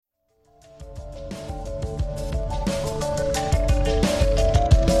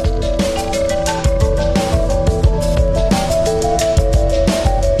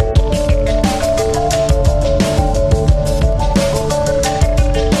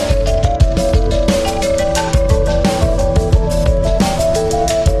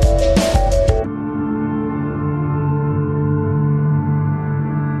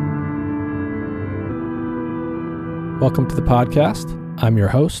Welcome to the podcast. I'm your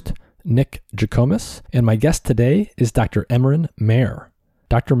host, Nick Jikomis, and my guest today is Dr. Emeran Mayer.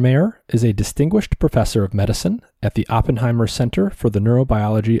 Dr. Mayer is a distinguished professor of medicine at the Oppenheimer Center for the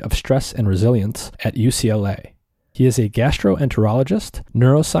Neurobiology of Stress and Resilience at UCLA. He is a gastroenterologist,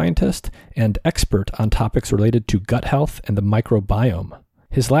 neuroscientist, and expert on topics related to gut health and the microbiome.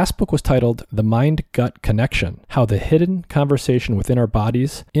 His last book was titled The Mind-Gut Connection: How the Hidden Conversation Within Our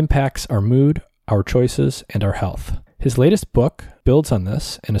Bodies Impacts Our Mood, Our Choices, and Our Health. His latest book builds on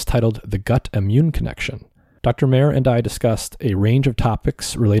this and is titled The Gut-Immune Connection. Dr. Mayer and I discussed a range of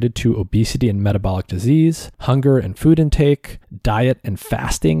topics related to obesity and metabolic disease, hunger and food intake, diet and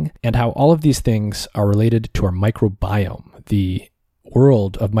fasting, and how all of these things are related to our microbiome, the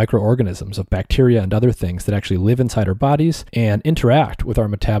world of microorganisms, of bacteria and other things that actually live inside our bodies and interact with our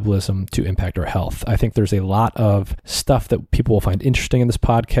metabolism to impact our health. I think there's a lot of stuff that people will find interesting in this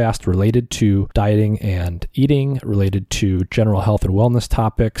podcast related to dieting and eating, related to general health and wellness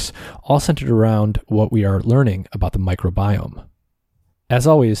topics, all centered around what we are learning about the microbiome. As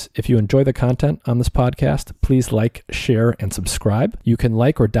always, if you enjoy the content on this podcast, please like, share, and subscribe. You can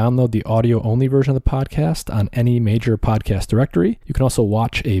like or download the audio-only version of the podcast on any major podcast directory. You can also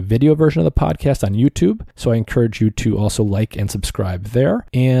watch a video version of the podcast on YouTube, so I encourage you to also like and subscribe there.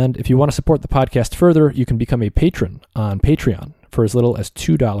 And if you want to support the podcast further, you can become a patron on Patreon for as little as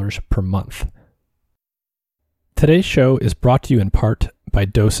 $2 per month. Today's show is brought to you in part by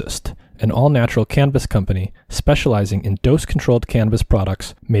Dosist, an all-natural cannabis company specializing in dose-controlled cannabis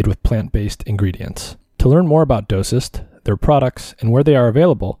products made with plant-based ingredients. To learn more about Dosist, their products, and where they are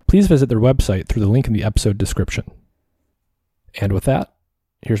available, please visit their website through the link in the episode description. And with that,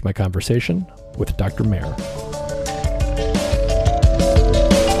 here's my conversation with Dr. Mayer.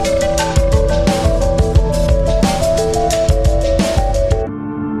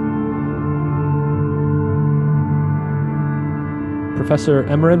 Professor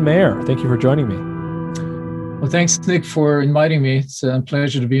Emeran Mayer, thank you for joining me. Well, thanks, Nick, for inviting me. It's a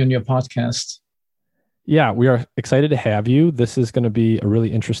pleasure to be on your podcast. Yeah, we are excited to have you. This is going to be a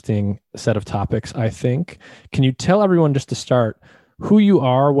really interesting set of topics, I think. Can you tell everyone, just to start, who you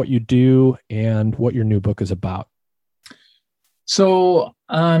are, what you do, and what your new book is about? So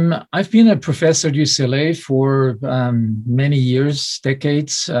I've been a professor at UCLA for many years,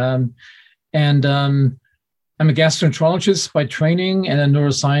 decades, and I'm a gastroenterologist by training and a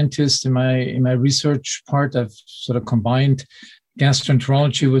neuroscientist in my research part. I've sort of combined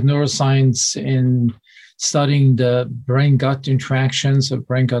gastroenterology with neuroscience in studying the brain-gut interactions, of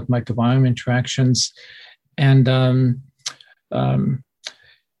brain-gut microbiome interactions. And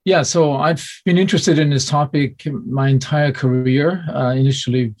so I've been interested in this topic my entire career,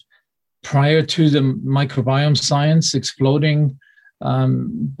 initially prior to the microbiome science exploding,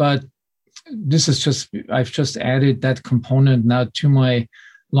 but this is I've just added that component now to my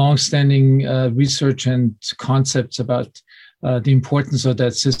longstanding research and concepts about the importance of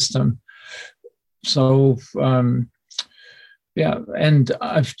that system. So, and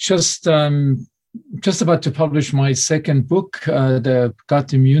I've just about to publish my second book, The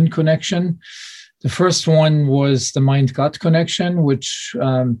Gut-Immune Connection. The first one was The Mind-Gut Connection, which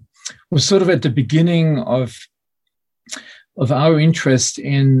was sort of at the beginning of our interest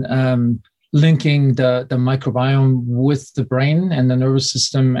in linking the microbiome with the brain and the nervous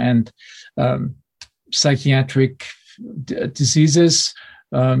system and psychiatric diseases.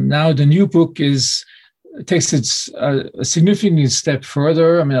 Now the new book takes a significant step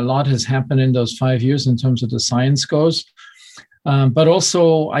further. I mean, a lot has happened in those 5 years in terms of the science goes. But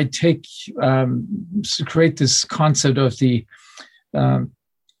also I take to create this concept of the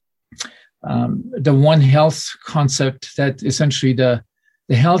One Health concept, that essentially the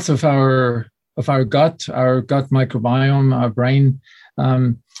health of our gut microbiome, our brain,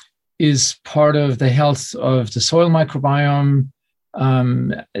 is part of the health of the soil microbiome,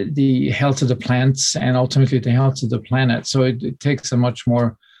 the health of the plants, and ultimately the health of the planet. So it takes a much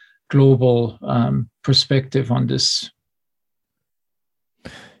more global perspective on this.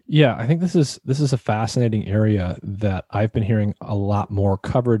 Yeah, I think this is a fascinating area that I've been hearing a lot more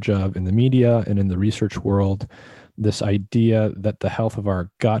coverage of in the media and in the research world. This idea that the health of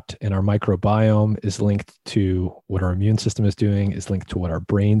our gut and our microbiome is linked to what our immune system is doing, is linked to what our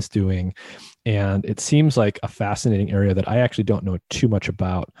brain's doing. And it seems like a fascinating area that I actually don't know too much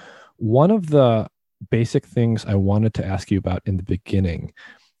about. One of the basic things I wanted to ask you about in the beginning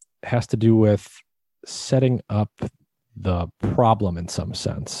has to do with setting up the problem in some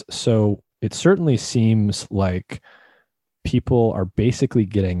sense. So it certainly seems like people are basically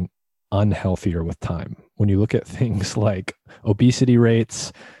getting unhealthier with time. When you look at things like obesity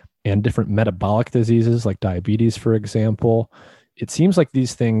rates and different metabolic diseases like diabetes, for example. It seems like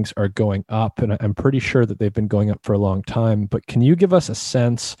these things are going up, and I'm pretty sure that they've been going up for a long time. But can you give us a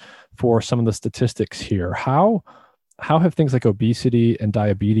sense for some of the statistics here? How have things like obesity and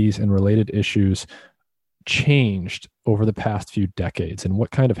diabetes and related issues changed over the past few decades, and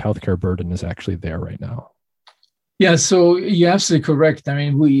what kind of healthcare burden is actually there right now? Yeah, so you're absolutely correct. I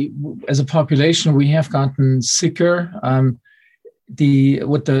mean, we, as a population, we have gotten sicker.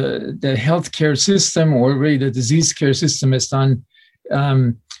 What the healthcare system, or really the disease care system, has done,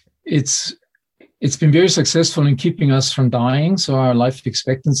 it's been very successful in keeping us from dying. So our life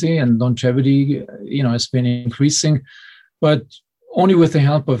expectancy and longevity, has been increasing, but only with the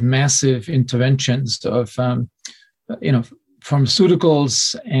help of massive interventions of,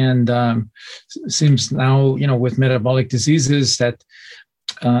 pharmaceuticals, and seems now, with metabolic diseases that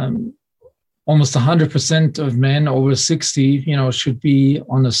almost 100% of men over 60, should be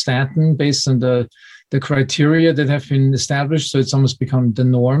on a statin based on the criteria that have been established. So it's almost become the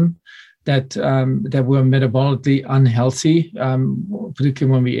norm that we're metabolically unhealthy,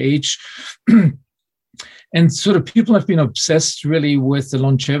 particularly when we age. And sort of people have been obsessed really with the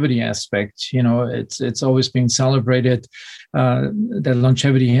longevity aspect. It's always been celebrated that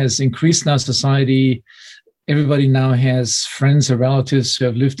longevity has increased in our society. Everybody now has friends or relatives who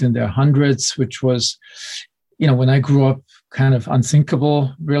have lived in their hundreds, which was, when I grew up, kind of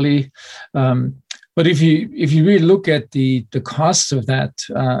unthinkable, really. But if you really look at the cost of that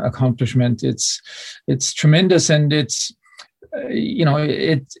accomplishment, it's tremendous, and it's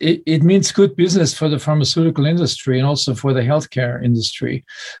it means good business for the pharmaceutical industry and also for the healthcare industry,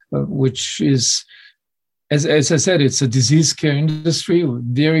 which is, as I said, it's a disease care industry,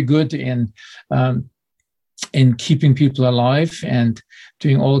 very good in keeping people alive and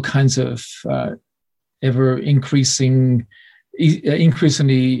doing all kinds of ever increasingly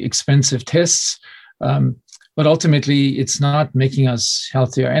expensive tests. But ultimately, it's not making us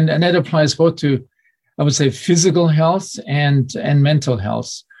healthier. And that applies both to, I would say, physical health and mental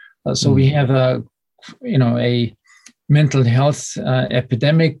health. So we have a mental health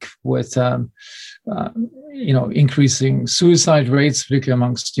epidemic with, increasing suicide rates, particularly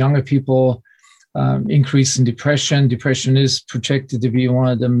amongst younger people, increase in depression. Depression is projected to be one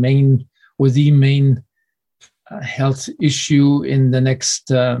of the main health issue in the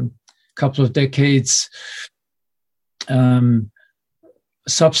next couple of decades.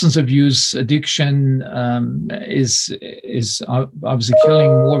 Substance abuse, addiction is obviously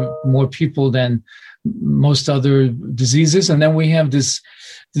killing more people than most other diseases. And then we have this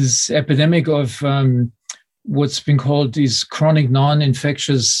epidemic of what's been called these chronic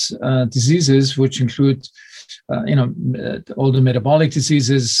non-infectious diseases, which include all the metabolic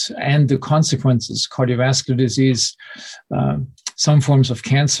diseases and the consequences, cardiovascular disease, some forms of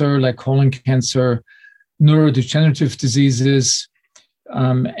cancer like colon cancer, neurodegenerative diseases.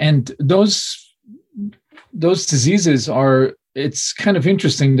 And those diseases are, it's kind of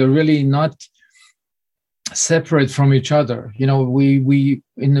interesting. They're really not separate from each other. We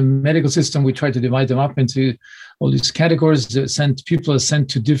in the medical system, we try to divide them up into all these categories. People are sent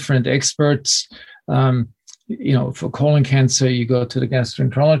to different experts. For colon cancer, you go to the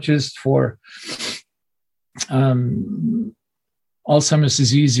gastroenterologist. For Alzheimer's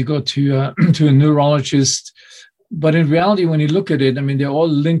disease, you go to a neurologist. But in reality, when you look at it, I mean, they're all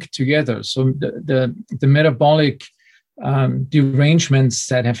linked together. So the metabolic derangements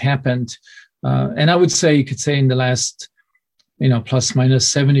that have happened, and I would say, you could say in the last, plus minus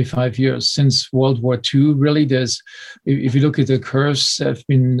 75 years since World War II, really, if you look at the curves, there have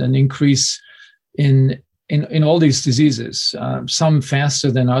been an increase in all these diseases, some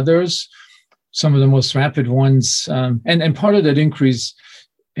faster than others, some of the most rapid ones. And part of that increase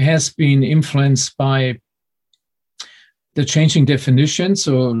has been influenced by the changing definition.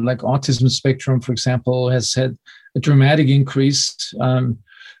 So like autism spectrum, for example, has had a dramatic increase in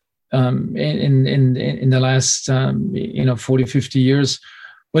the last 40, 50 years,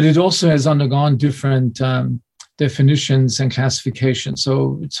 but it also has undergone different definitions and classifications.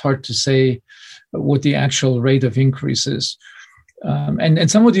 So it's hard to say what the actual rate of increase is. And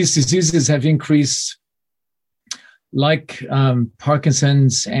some of these diseases have increased, like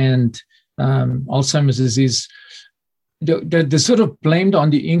Parkinson's and Alzheimer's disease. They're sort of blamed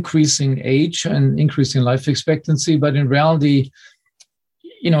on the increasing age and increasing life expectancy, but in reality,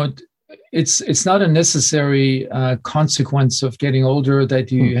 it's not a necessary consequence of getting older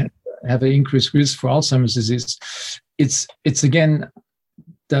that you have an increased risk for Alzheimer's disease. It's again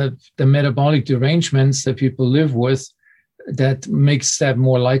the metabolic derangements that people live with that makes that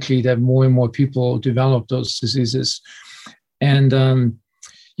more likely that more and more people develop those diseases. And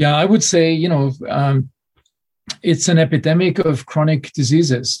Yeah, I would say, it's an epidemic of chronic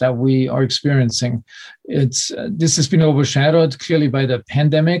diseases that we are experiencing. This has been overshadowed clearly by the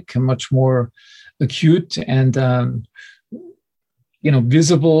pandemic, a much more acute and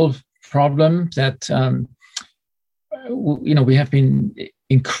visible problem that we have been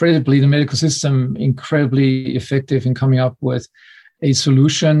the medical system incredibly effective in coming up with a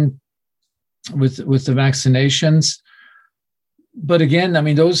solution with the vaccinations. But again, I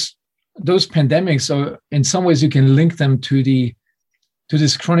mean, those pandemics are, in some ways, you can link them to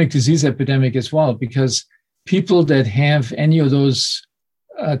this chronic disease epidemic as well, because people that have any of those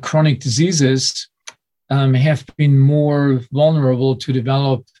chronic diseases have been more vulnerable to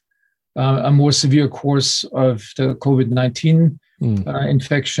develop a more severe course of the COVID-19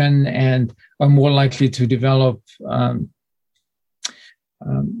 infection, and are more likely to develop the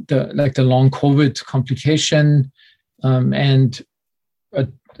long COVID complication, and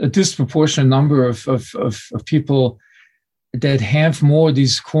a disproportionate number of people that have more of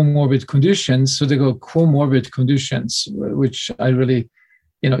these comorbid conditions. So they go comorbid conditions, which I really,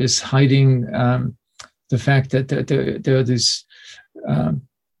 is hiding the fact that there are this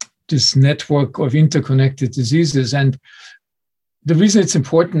network of interconnected diseases. And the reason it's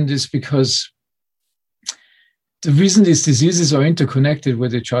important is because the reason these diseases are interconnected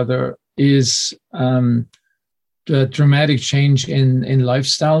with each other is the dramatic change in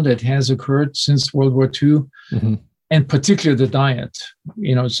lifestyle that has occurred since World War II, and particularly the diet.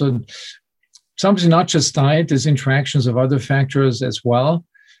 So sometimes not just diet, there's interactions of other factors as well,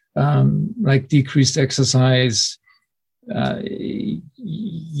 like decreased exercise,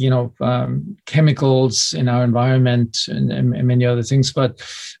 chemicals in our environment, and many other things. But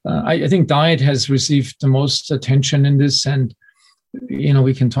I think diet has received the most attention in this, and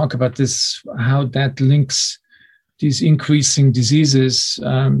we can talk about this, how that links these increasing diseases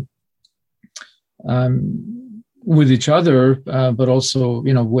with each other, but also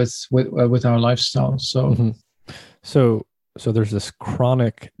with our lifestyle. So, so there's this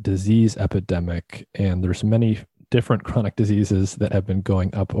chronic disease epidemic, and there's many different chronic diseases that have been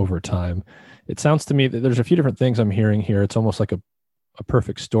going up over time. It sounds to me that there's a few different things I'm hearing here. It's almost like a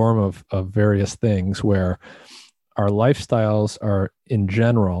perfect storm of various things, where our lifestyles are in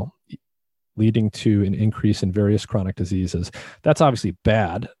general leading to an increase in various chronic diseases. That's obviously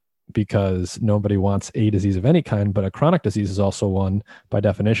bad, because nobody wants a disease of any kind, but a chronic disease is also one, by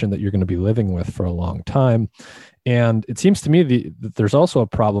definition, that you're going to be living with for a long time. And it seems to me that there's also a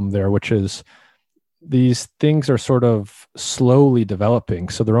problem there, which is these things are sort of slowly developing,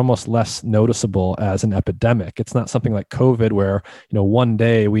 so they're almost less noticeable as an epidemic. It's not something like COVID, where one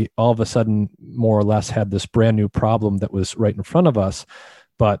day we all of a sudden more or less had this brand new problem that was right in front of us.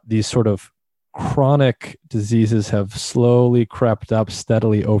 But these sort of chronic diseases have slowly crept up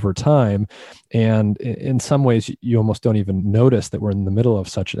steadily over time, and in some ways you almost don't even notice that we're in the middle of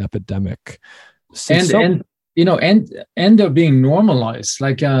such an epidemic. And they're being normalized.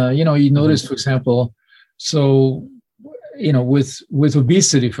 Like you notice, for example, so with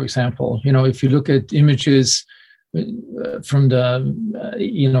obesity, for example, if you look at images from the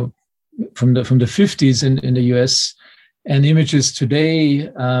 50s in the US, and images today,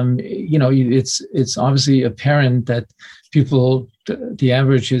 it's obviously apparent that the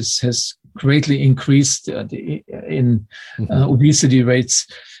average has greatly increased in obesity rates.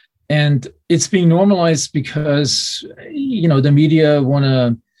 And it's being normalized because, the media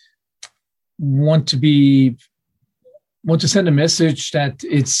want to send a message that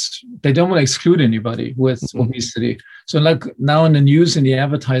they don't want to exclude anybody with obesity. So like now in the news, in the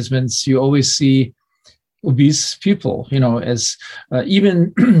advertisements, you always see obese people, as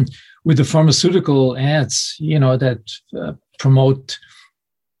even with the pharmaceutical ads, that promote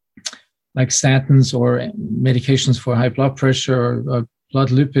like statins or medications for high blood pressure or blood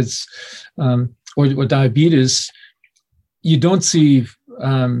lipids, or diabetes, you don't see,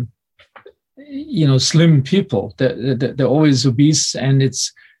 slim people. They're always obese, and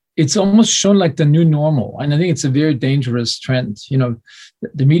it's almost shown like the new normal. And I think it's a very dangerous trend.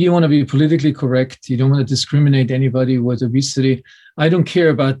 The media want to be politically correct. You don't want to discriminate anybody with obesity. I don't care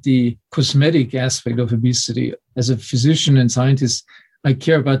about the cosmetic aspect of obesity. As a physician and scientist, I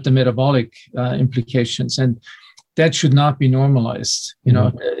care about the metabolic implications, and that should not be normalized.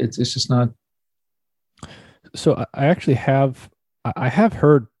 It's just not. So I actually have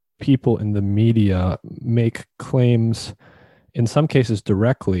heard people in the media make claims, in some cases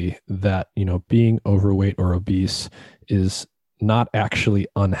directly, that being overweight or obese is not actually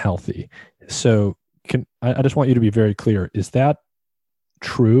unhealthy. So I just want you to be very clear. Is that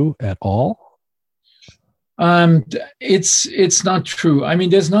true at all? It's not true. I mean,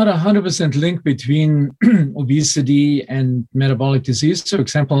 there's not 100% link between obesity and metabolic disease. For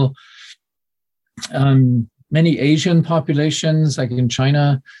example, many Asian populations, like in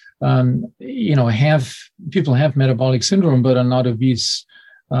China, people have metabolic syndrome but are not obese,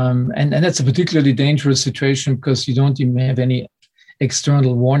 and that's a particularly dangerous situation because you don't even have any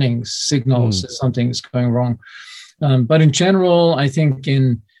external warnings, signals that something is going wrong. But in general, I think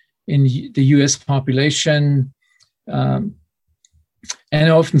in the U.S. population, and I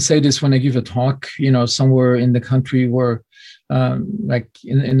often say this when I give a talk, somewhere in the country where, like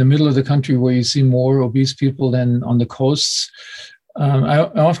in the middle of the country where you see more obese people than on the coasts. I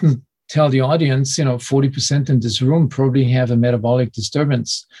often tell the audience, 40% in this room probably have a metabolic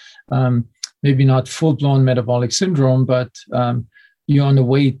disturbance, maybe not full-blown metabolic syndrome, but you're on the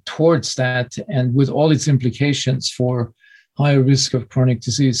way towards that, and with all its implications for higher risk of chronic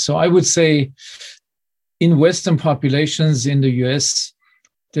disease. So I would say in Western populations in the US,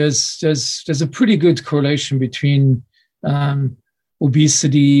 there's a pretty good correlation between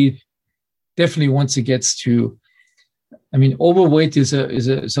obesity, definitely once it gets to, overweight is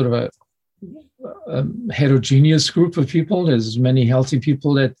a sort of a heterogeneous group of people. There's many healthy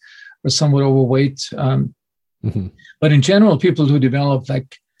people that are somewhat overweight. But in general, people who develop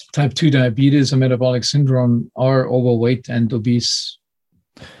like type 2 diabetes or metabolic syndrome are overweight and obese.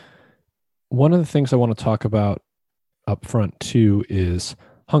 One of the things I want to talk about up front too is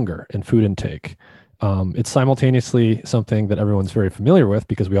hunger and food intake. It's simultaneously something that everyone's very familiar with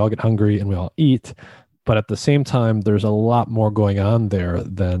because we all get hungry and we all eat. But at the same time, there's a lot more going on there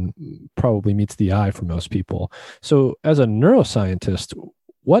than probably meets the eye for most people. So as a neuroscientist,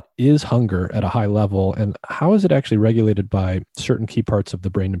 what is hunger at a high level, and how is it actually regulated by certain key parts of the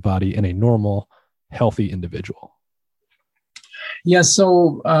brain and body in a normal, healthy individual? Yeah,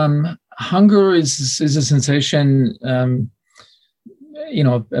 so hunger is a sensation, a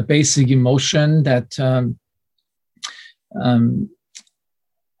basic emotion that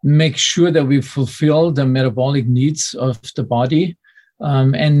makes sure that we fulfill the metabolic needs of the body.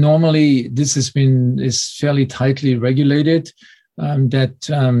 And normally this is fairly tightly regulated. There's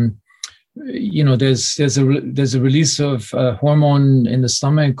a release of a hormone in the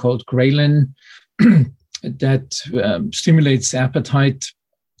stomach called ghrelin that stimulates appetite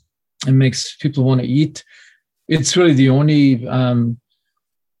and makes people want to eat. It's really the only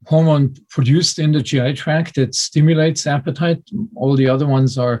hormone produced in the GI tract that stimulates appetite. All the other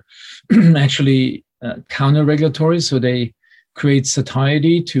ones are actually counter-regulatory, so they create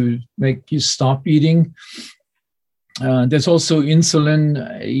satiety to make you stop eating. There's also insulin,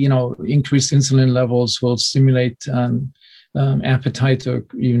 increased insulin levels will stimulate appetite or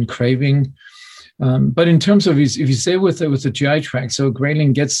even craving. But in terms of, if you stay with the GI tract, so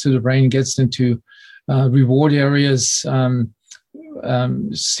ghrelin gets to the brain, gets into reward areas,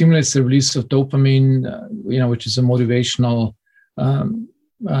 stimulates the release of dopamine, which is a motivational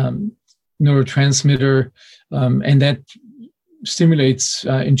neurotransmitter, and that stimulates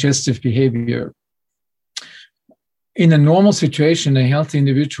ingestive behavior. In a normal situation, a healthy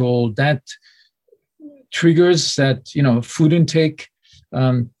individual, that triggers that, food intake.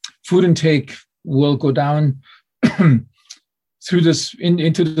 Food intake will go down through this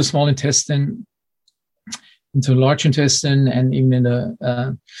into the small intestine, into the large intestine, and even in the,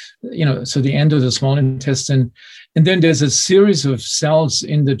 so the end of the small intestine. And then there's a series of cells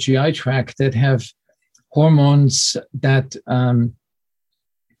in the GI tract that have hormones that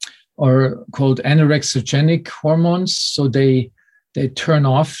are called anorexogenic hormones. So they turn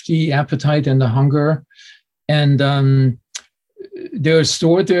off the appetite and the hunger. And they're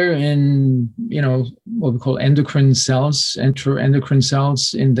stored there in, what we call endocrine cells, enteroendocrine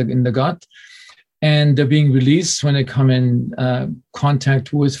cells in the gut. And they're being released when they come in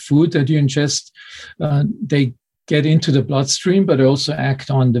contact with food that you ingest. They get into the bloodstream, but they also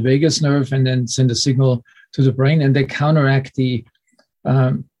act on the vagus nerve and then send a signal to the brain, and they counteract the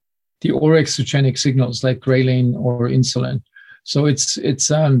orexogenic signals like ghrelin or insulin. So it's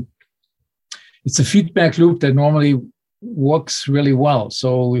a feedback loop that normally works really well.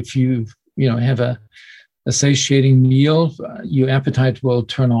 So if you have a satiating meal, your appetite will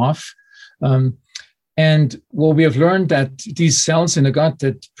turn off. And what we have learned that these cells in the gut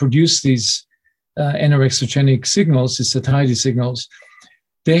that produce these anorexogenic signals, these satiety signals,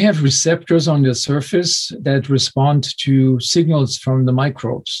 they have receptors on the surface that respond to signals from the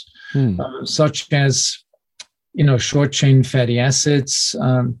microbes, such as, short chain fatty acids,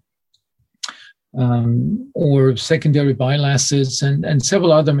 or secondary bile acids, and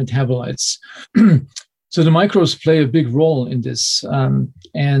several other metabolites. So the microbes play a big role in this.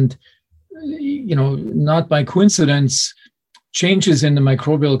 And not by coincidence, changes in the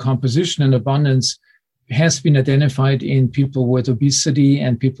microbial composition and abundance has been identified in people with obesity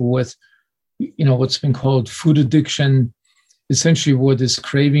and people with, what's been called food addiction, essentially where this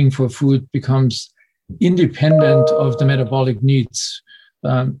craving for food becomes independent of the metabolic needs.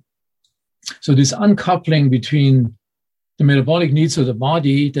 So this uncoupling between the metabolic needs of the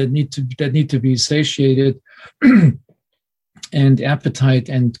body that need to be satiated and appetite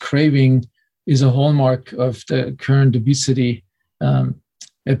and craving is a hallmark of the current obesity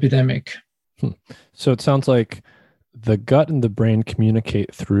epidemic. So it sounds like the gut and the brain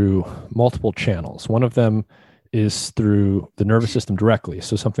communicate through multiple channels. One of them is through the nervous system directly.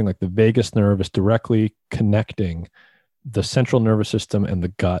 So something like the vagus nerve is directly connecting the central nervous system and the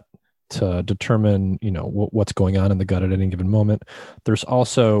gut to determine, what's going on in the gut at any given moment. There's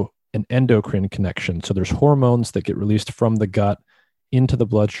also an endocrine connection. So there's hormones that get released from the gut into the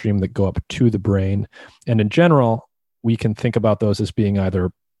bloodstream that go up to the brain. And in general, we can think about those as being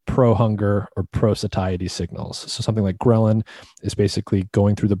either pro-hunger or pro-satiety signals. So something like ghrelin is basically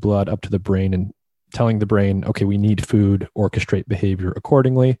going through the blood up to the brain and telling the brain, okay, we need food, orchestrate behavior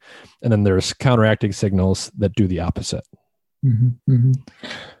accordingly. And then there's counteracting signals that do the opposite. Mm-hmm, mm-hmm.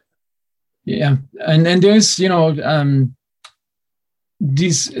 Yeah. And there's,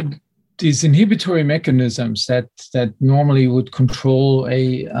 these inhibitory mechanisms that normally would control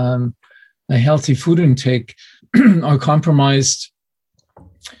a healthy food intake are compromised.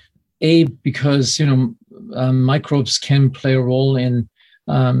 Because microbes can play a role in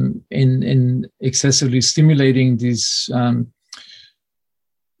excessively stimulating these.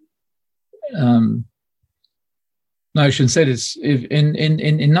 No, I shouldn't say this.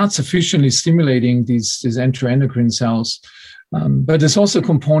 In not sufficiently stimulating these enteroendocrine cells, but there's also a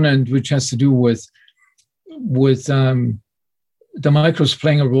component which has to do with the microbes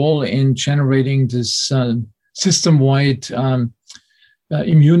playing a role in generating this system-wide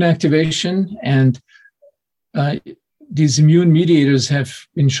immune activation, and these immune mediators have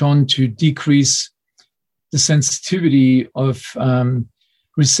been shown to decrease the sensitivity of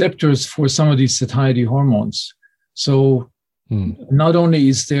receptors for some of these satiety hormones. So not only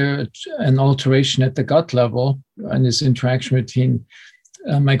is there an alteration at the gut level and this interaction between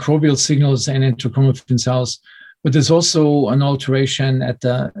microbial signals and enterochromaffin cells, but there's also an alteration at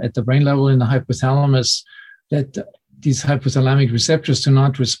the brain level in the hypothalamus that these hypothalamic receptors do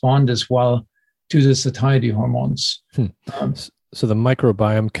not respond as well to the satiety hormones. So the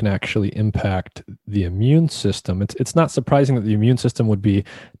microbiome can actually impact the immune system. It's not surprising that the immune system would be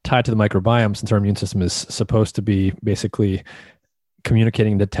tied to the microbiome, since our immune system is supposed to be basically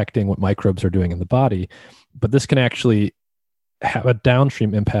communicating and detecting what microbes are doing in the body. But this can actually have a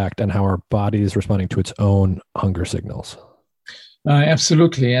downstream impact on how our body is responding to its own hunger signals.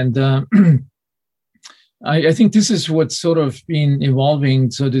 Absolutely. And I think this is what's sort of been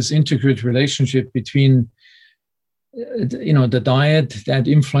evolving. So this integrated relationship between the diet that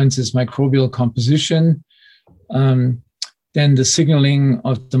influences microbial composition, then the signaling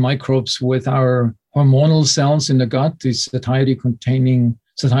of the microbes with our hormonal cells in the gut, these satiety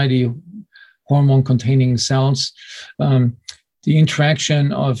hormone containing cells, the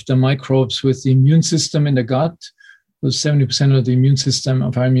interaction of the microbes with the immune system in the gut. Those 70% of the immune system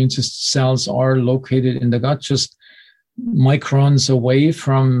of our immune system cells are located in the gut, just microns away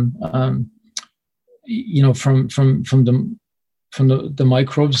from the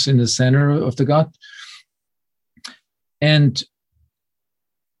microbes in the center of the gut, and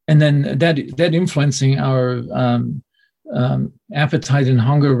then that influencing our appetite and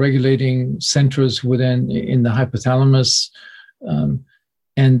hunger regulating centers in the hypothalamus,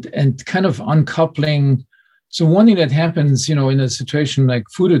 and kind of uncoupling. So one thing that happens, in a situation like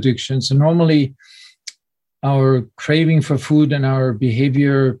food addiction, so normally our craving for food and our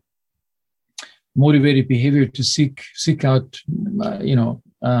motivated behavior to seek out,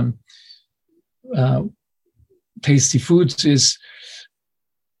 tasty foods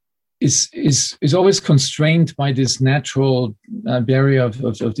is always constrained by this natural barrier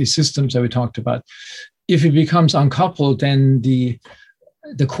of these systems that we talked about. If it becomes uncoupled, then the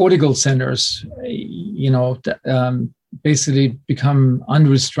cortical centers, basically become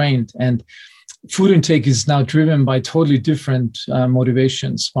unrestrained, and food intake is now driven by totally different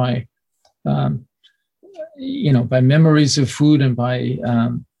motivations, by memories of food and by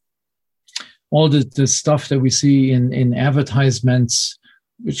all the stuff that we see in advertisements,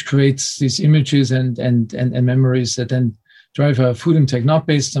 which creates these images and memories that then drive our food intake, not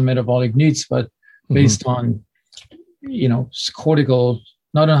based on metabolic needs, but based on cortical,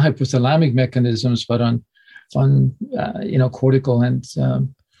 not on hypothalamic mechanisms, but on cortical and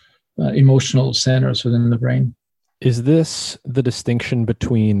emotional centers within the brain. Is this the distinction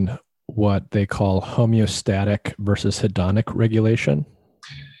between what they call homeostatic versus hedonic regulation?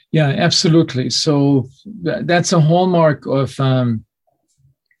 Yeah, absolutely. So that's a hallmark of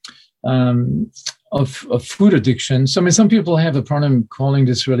food addiction. So I mean, some people have a problem calling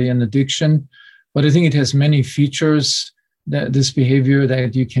this really an addiction, but I think it has many features, that this behavior,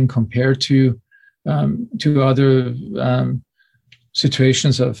 that you can compare to other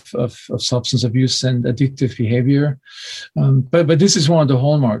situations of substance abuse and addictive behavior. But this is one of the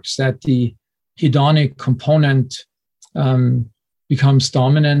hallmarks, that the hedonic component becomes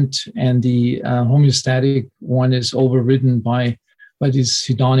dominant, and the homeostatic one is overridden by these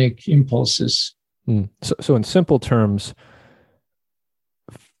hedonic impulses. So in simple terms,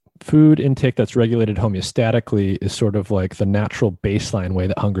 food intake that's regulated homeostatically is sort of like the natural baseline way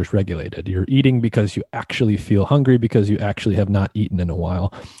that hunger is regulated. You're eating because you actually feel hungry, because you actually have not eaten in a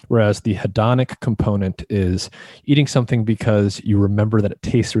while. Whereas the hedonic component is eating something because you remember that it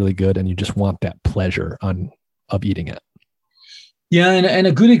tastes really good and you just want that pleasure of eating it. Yeah, and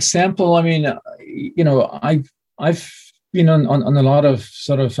a good example, I mean, I've been on a lot of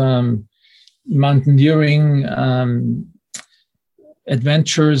sort of mountaineering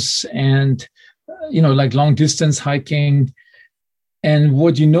adventures, and like long distance hiking. And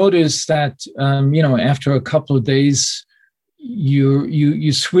what you notice that after a couple of days,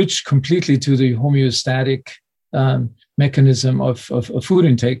 you switch completely to the homeostatic mechanism of food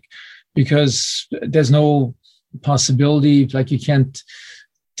intake, because there's no possibility, like you can't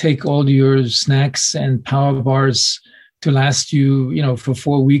take all your snacks and power bars to last you for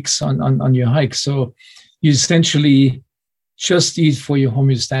 4 weeks on your hike. So you essentially just eat for your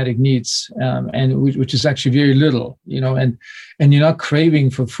homeostatic needs, and which is actually very little, and you're not craving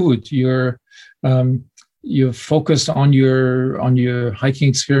for food. You're focused on your hiking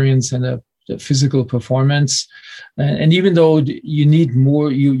experience and the physical performance, and even though you need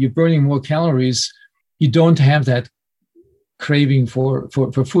more, you're burning more calories, you don't have that craving for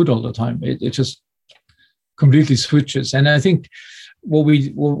food all the time. It just completely switches. And I think what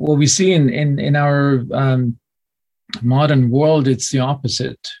we see in our modern world, it's the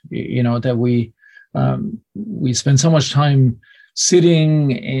opposite. That we spend so much time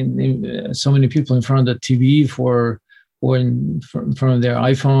sitting, in so many people in front of the TV or in front of their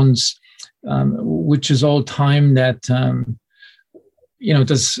iPhones, which is all time that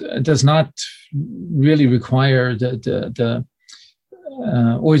does not really require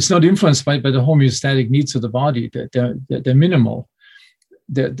or it's not influenced by the homeostatic needs of the body. They're minimal.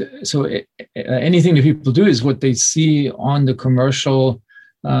 So anything that people do is what they see on the commercial.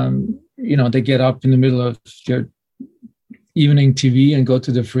 They get up in the middle of their evening TV and go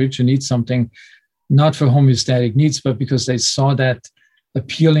to the fridge and eat something, not for homeostatic needs, but because they saw that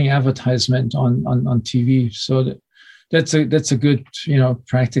appealing advertisement on TV. So that's a good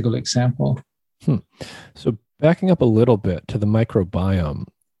practical example. So backing up a little bit to the microbiome,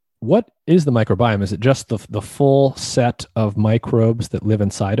 what is the microbiome? Is it just the full set of microbes that live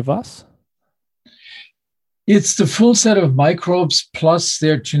inside of us? It's the full set of microbes plus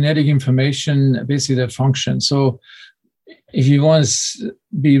their genetic information, basically their function. So if you want to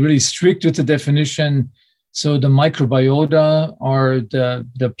be really strict with the definition, so the microbiota are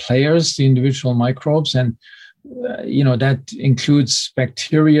the players, the individual microbes, and that includes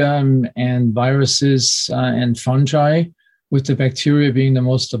bacteria and viruses and fungi, with the bacteria being the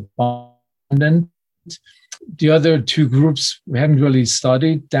most abundant. The other two groups we haven't really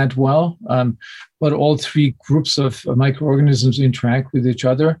studied that well, but all three groups of microorganisms interact with each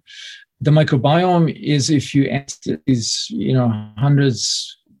other. The microbiome is, if you add these,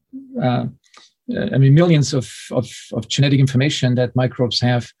 hundreds, millions of genetic information that microbes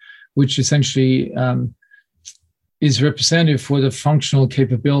have, which essentially is representative for the functional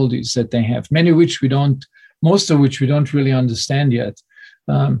capabilities that they have, most of which we don't really understand yet.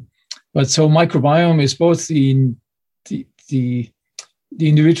 But so microbiome is both the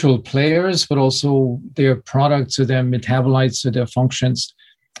individual players, but also their products or their metabolites or their functions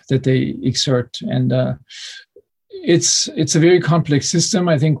that they exert. And it's a very complex system.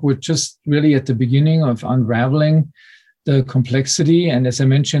 I think we're just really at the beginning of unraveling the complexity. And as I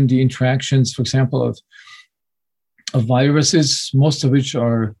mentioned, the interactions, for example, of viruses, most of which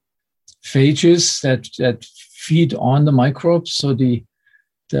are phages that feed on the microbes. So the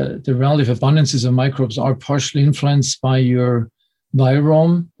relative abundances of microbes are partially influenced by your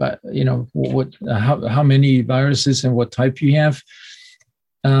virome, but how many viruses and what type you have.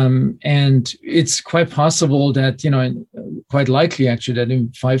 And it's quite possible that, quite likely actually, that in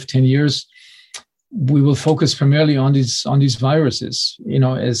 5-10 years, we will focus primarily on these viruses,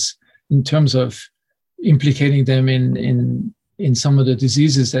 in terms of implicating them in some of the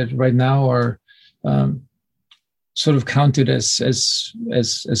diseases that right now are sort of counted as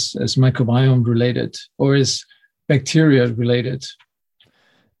microbiome related or as bacteria related.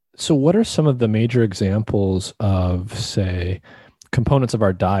 So what are some of the major examples of, say, components of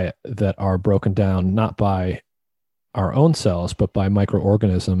our diet that are broken down not by our own cells, but by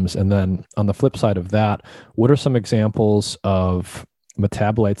microorganisms? And then on the flip side of that, what are some examples of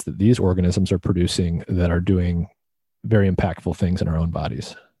metabolites that these organisms are producing that are doing very impactful things in our own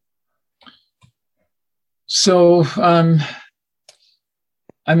bodies? So,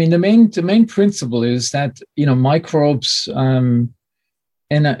 I mean, the main principle is that, microbes,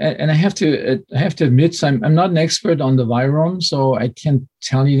 and I have to admit, I'm not an expert on the virome, so I can't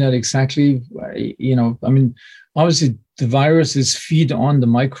tell you that exactly. I mean, obviously the viruses feed on the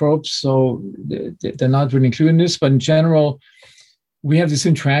microbes, so they're not really included in this. But in general, we have this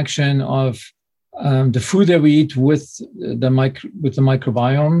interaction of the food that we eat with the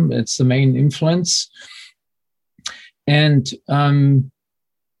microbiome. It's the main influence, and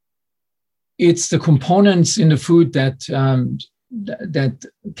it's the components in the food that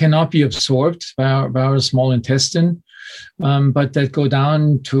cannot be absorbed by our small intestine, but that go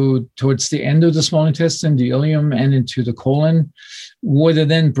down towards the end of the small intestine, the ileum, and into the colon, where they're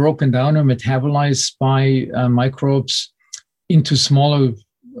then broken down or metabolized by microbes into smaller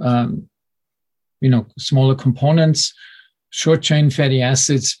components. Short chain fatty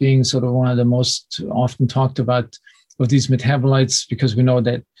acids being sort of one of the most often talked about of these metabolites, because we know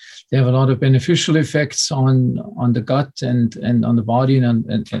that they have a lot of beneficial effects on the gut and on the body and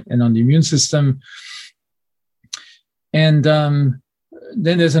on the immune system. And then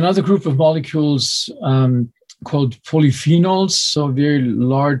there's another group of molecules called polyphenols. So very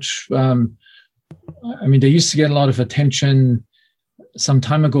large. They used to get a lot of attention some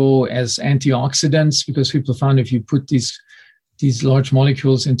time ago as antioxidants, because people found if you put these large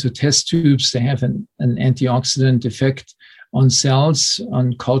molecules into test tubes, they have an antioxidant effect on cells,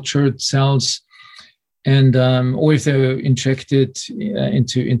 on cultured cells, and or if they're injected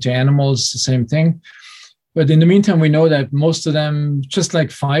into animals, the same thing. But in the meantime, we know that most of them, just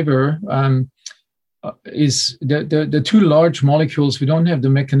like fiber, is the two large molecules. We don't have the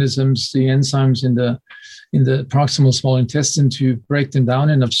mechanisms, the enzymes in the proximal small intestine to break them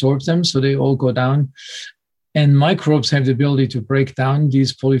down and absorb them, so they all go down. And microbes have the ability to break down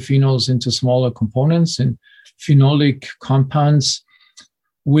these polyphenols into smaller components and phenolic compounds,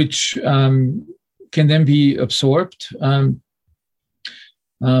 which can then be absorbed.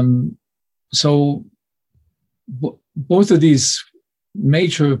 So both of these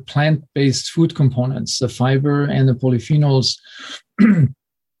major plant-based food components, the fiber and the polyphenols,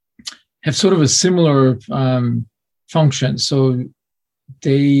 have sort of a similar function. So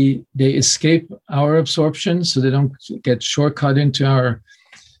they escape our absorption, so they don't get shortcut into our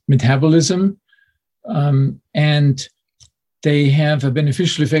metabolism. And they have a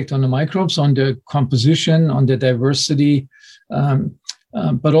beneficial effect on the microbes, on their composition, on their diversity,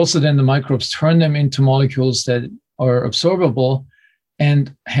 but also then the microbes turn them into molecules that are absorbable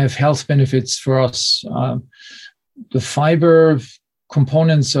and have health benefits for us. The fiber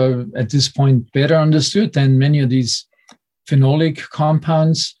components are at this point better understood than many of these phenolic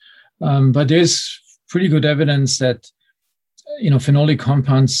compounds, but there's pretty good evidence that phenolic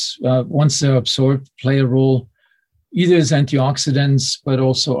compounds, once they're absorbed, play a role either as antioxidants, but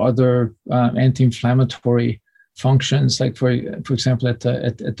also other anti-inflammatory functions, like for example at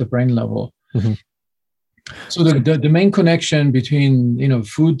the brain level. Mm-hmm. So the main connection between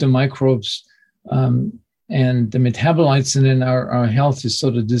food, the microbes, and the metabolites, and then our health is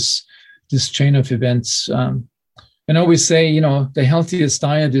sort of this chain of events. And I always say, the healthiest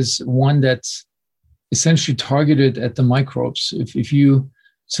diet is one that's essentially targeted at the microbes. If you,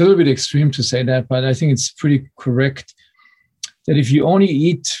 it's a little bit extreme to say that, but I think it's pretty correct that if you only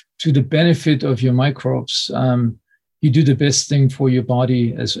eat to the benefit of your microbes, you do the best thing for your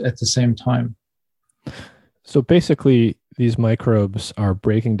body at the same time. So basically, these microbes are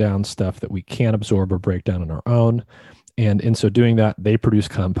breaking down stuff that we can't absorb or break down on our own. And in so doing that, they produce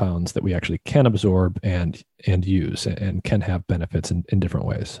compounds that we actually can absorb and use and can have benefits in different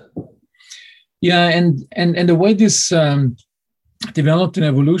ways. Yeah, and the way this developed in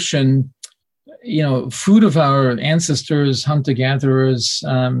evolution, food of our ancestors, hunter-gatherers,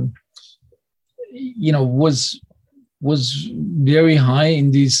 was very high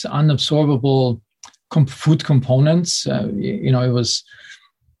in these unabsorbable food components.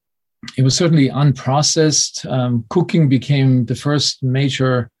 It was certainly unprocessed. Cooking became the first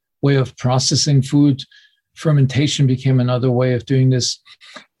major way of processing food fermentation became another way of doing this.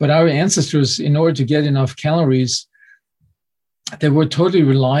 But our ancestors, in order to get enough calories, they were totally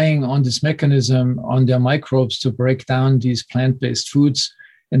relying on this mechanism, on their microbes to break down these plant-based foods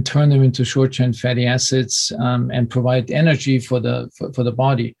and turn them into short-chain fatty acids and provide energy for the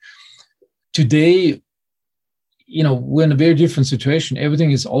body. Today, we're in a very different situation.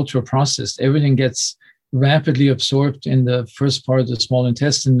 Everything is ultra-processed. Everything gets rapidly absorbed in the first part of the small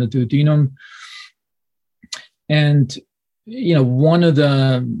intestine, the duodenum. And, one of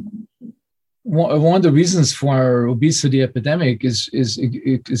the reasons for our obesity epidemic is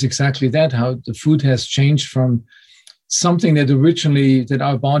exactly that, how the food has changed from something that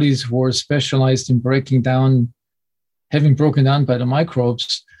our bodies were specialized in breaking down, having broken down by the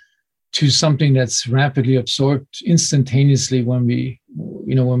microbes, to something that's rapidly absorbed instantaneously when we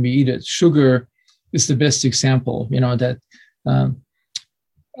eat it. Sugar is the best example, that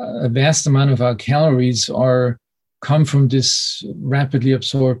a vast amount of our calories come from this rapidly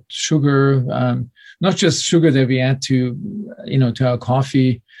absorbed sugar, not just sugar that we add to our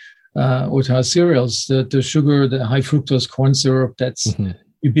coffee or to our cereals, the sugar, the high fructose corn syrup that's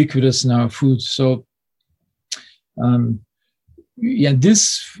ubiquitous in our food. So,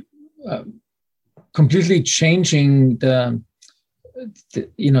 this completely changing the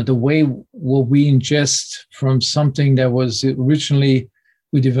way what we ingest from something that was originally,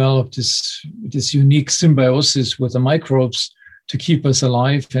 we developed this unique symbiosis with the microbes to keep us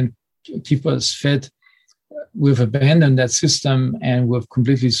alive and keep us fed. We've abandoned that system and we've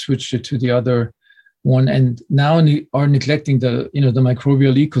completely switched it to the other one, and now are neglecting the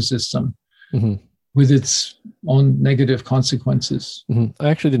microbial ecosystem with its own negative consequences.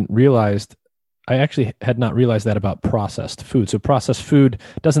 I actually had not realized that about processed food. So processed food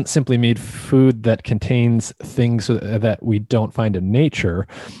doesn't simply mean food that contains things that we don't find in nature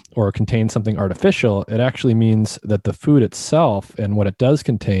or contains something artificial. It actually means that the food itself and what it does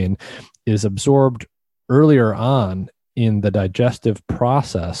contain is absorbed earlier on in the digestive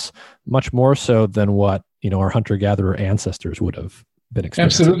process, much more so than what our hunter-gatherer ancestors would have been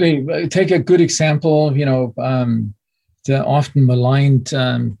experiencing. Absolutely. Take a good example, the often maligned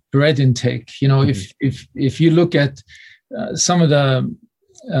bread intake. If you look at some of the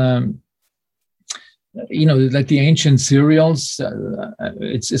like the ancient cereals,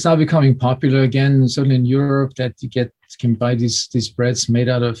 it's now becoming popular again, certainly in Europe, that you can buy these breads made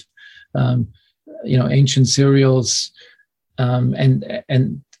out of ancient cereals, and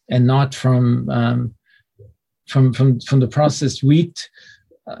not from the processed wheat.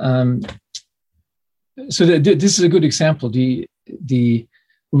 So this is a good example. The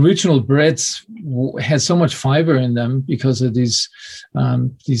original breads had so much fiber in them because of these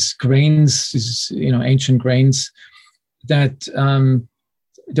grains, these ancient grains, that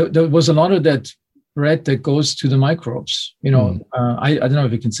there was a lot of that bread that goes to the microbes. I don't know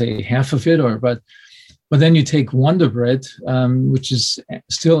if you can say half of it, but then you take Wonder Bread, which is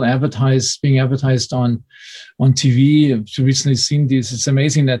still being advertised on TV. I've recently seen this. It's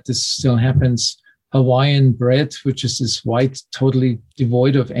amazing that this still happens. Hawaiian bread, which is this white, totally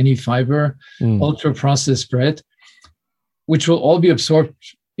devoid of any fiber, ultra-processed bread, which will all be absorbed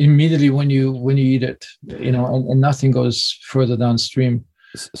immediately when you eat it, and nothing goes further downstream.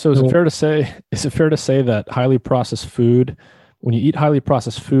 So is it fair to say that highly processed food, when you eat highly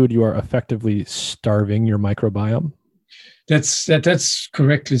processed food, you are effectively starving your microbiome? That's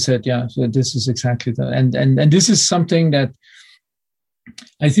correctly said. Yeah, so this is exactly that, and this is something that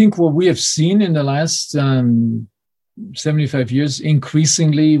I think what we have seen in the last 75 years,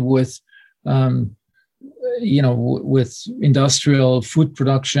 increasingly with industrial food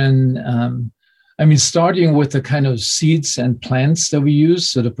production. Starting with the kind of seeds and plants that we use.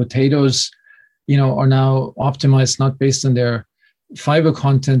 So the potatoes, are now optimized not based on their fiber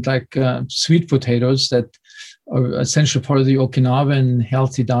content like sweet potatoes that are essential part of the Okinawan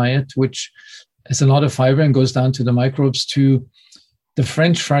healthy diet, which has a lot of fiber and goes down to the microbes, to the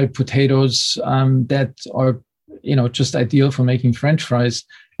French fried potatoes that are, just ideal for making French fries,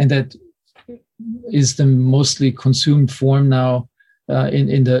 and that is the mostly consumed form now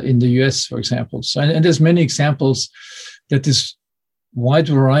in the US, for example. So, and there's many examples that this wide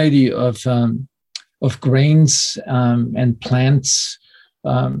variety of grains and plants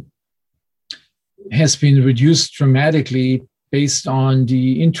has been reduced dramatically based on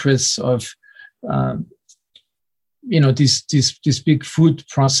the interests of these big food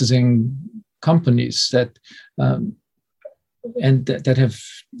processing companies that have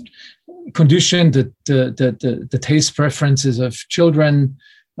conditioned the taste preferences of children,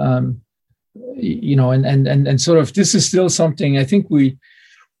 and sort of, this is still something I think we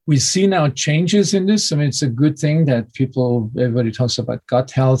We see now changes in this. I mean, it's a good thing that everybody talks about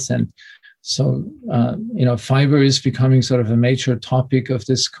gut health. And so, fiber is becoming sort of a major topic of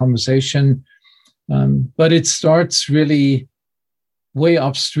this conversation. But it starts really way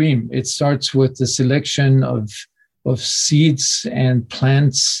upstream. It starts with the selection of seeds and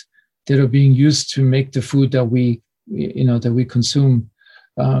plants that are being used to make the food that we consume.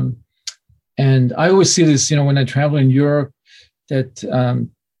 And I always see this, when I travel in Europe, that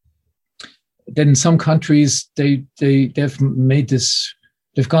in some countries they've made this.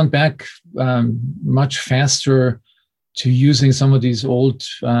 They've gone back much faster to using some of these old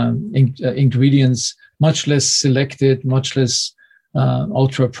ingredients, much less selected, much less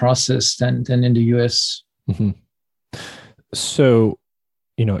ultra processed than in the US. Mm-hmm. So,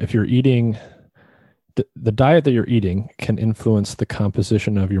 if you're eating, the diet that you're eating can influence the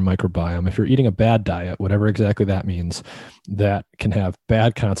composition of your microbiome. If you're eating a bad diet, whatever exactly that means, that can have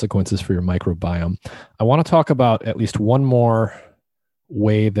bad consequences for your microbiome. I want to talk about at least one more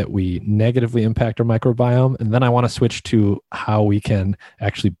way that we negatively impact our microbiome, and then I want to switch to how we can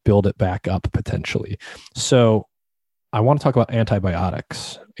actually build it back up potentially. So I want to talk about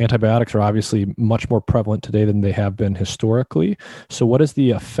antibiotics. Antibiotics are obviously much more prevalent today than they have been historically. So what is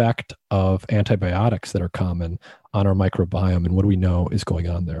the effect of antibiotics that are common on our microbiome, and what do we know is going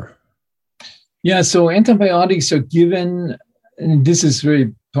on there? Yeah, so antibiotics are given, and this is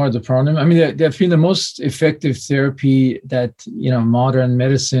really part of the problem. I mean, they've been the most effective therapy that modern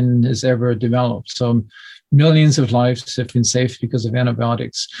medicine has ever developed. So millions of lives have been saved because of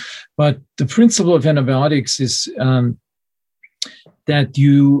antibiotics. But the principle of antibiotics is that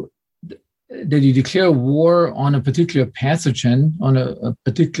you declare war on a particular pathogen, on a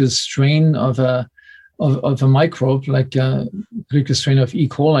particular strain of a microbe, like a particular strain of E.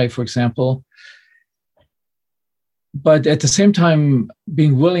 coli, for example. But at the same time,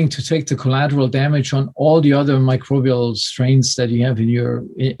 being willing to take the collateral damage on all the other microbial strains that you have in your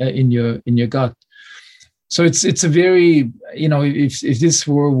gut. So it's a very, if this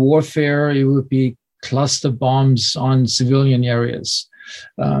were warfare, it would be cluster bombs on civilian areas,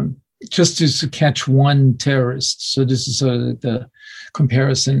 just to catch one terrorist. So this is sort of the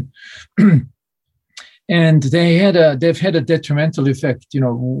comparison. And they've had a detrimental effect.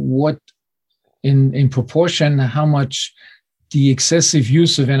 What in proportion, how much the excessive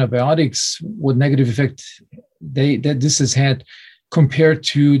use of antibiotics, what negative effect that this has had compared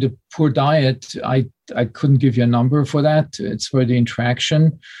to the poor diet. I couldn't give you a number for that. It's for the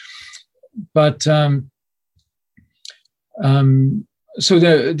interaction. But so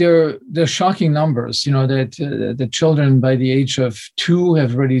they're shocking numbers, that the children by the age of 2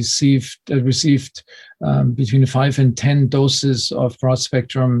 have already received between 5 and 10 doses of broad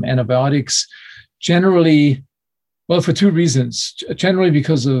spectrum antibiotics. Generally, well, for 2 reasons. Generally,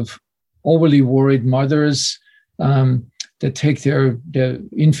 because of overly worried mothers that take their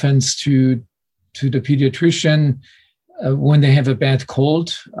infants to the pediatrician when they have a bad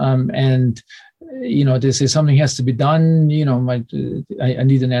cold, and they say something has to be done. I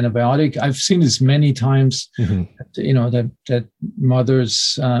need an antibiotic. I've seen this many times. Mm-hmm. That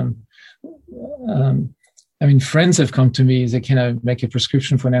mothers. Friends have come to me. They can make a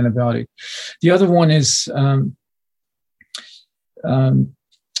prescription for an antibiotic. The other one is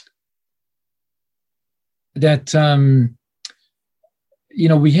that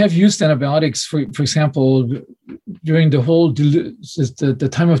we have used antibiotics, for example, during the whole the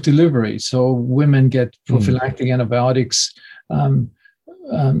time of delivery. So women get prophylactic antibiotics in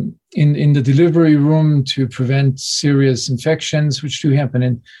the delivery room to prevent serious infections, which do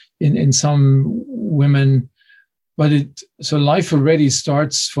happen in some women. But so life already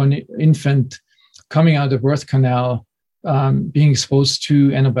starts for an infant coming out of the birth canal, being exposed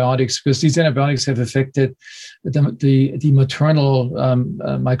to antibiotics, because these antibiotics have affected the maternal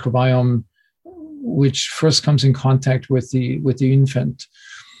microbiome, which first comes in contact with the infant.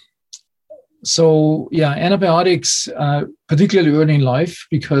 So yeah, antibiotics, particularly early in life,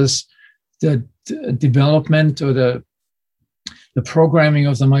 because the development or the programming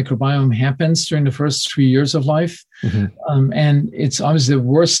of the microbiome happens during the first 3 years of life. Mm-hmm. And it's obviously the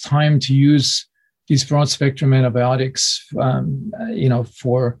worst time to use these broad spectrum antibiotics,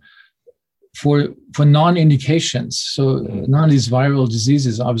 for non-indications. So none of these viral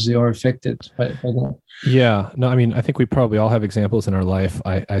diseases obviously are affected by that. Yeah, no, I think we probably all have examples in our life.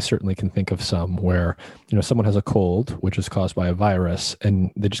 I certainly can think of some where, someone has a cold, which is caused by a virus, and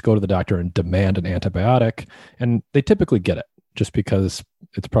they just go to the doctor and demand an antibiotic, and they typically get it, just because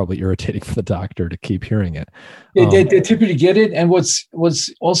it's probably irritating for the doctor to keep hearing it. They typically get it. And what's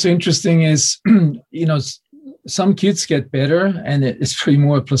also interesting is, some kids get better, and it's pretty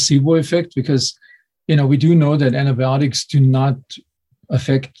more a placebo effect because, we do know that antibiotics do not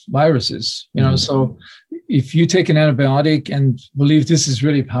affect viruses. So if you take an antibiotic and believe this is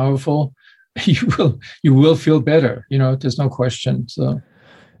really powerful, you will feel better. There's no question. So,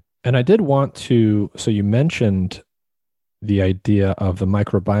 and I did want to. So you mentioned the idea of the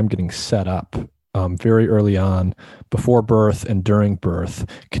microbiome getting set up very early on, before birth and during birth.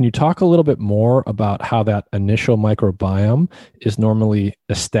 Can you talk a little bit more about how that initial microbiome is normally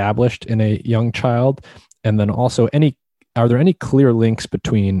established in a young child? And then also, are there any clear links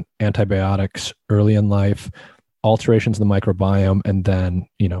between antibiotics early in life, alterations in the microbiome, and then,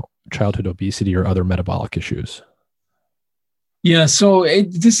 childhood obesity or other metabolic issues? Yeah, so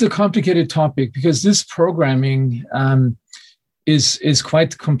this is a complicated topic because this programming is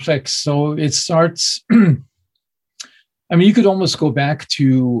quite complex. So it starts, you could almost go back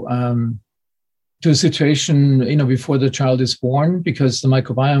to a situation, before the child is born, because the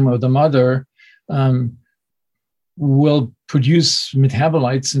microbiome of the mother will produce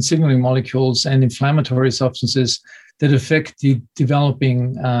metabolites and signaling molecules and inflammatory substances that affect the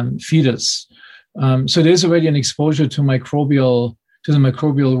developing fetus. So there's already an exposure to the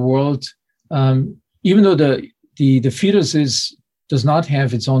microbial world, even though the fetus does not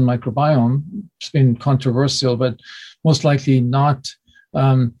have its own microbiome. It's been controversial, but most likely not.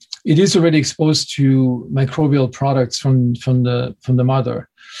 It is already exposed to microbial products from the mother,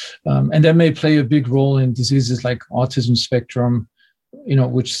 and that may play a big role in diseases like autism spectrum,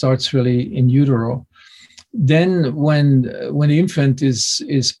 which starts really in utero. Then, when the infant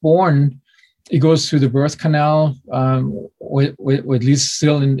is born, it goes through the birth canal, or at least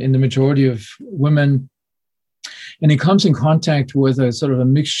still in the majority of women. And it comes in contact with a sort of a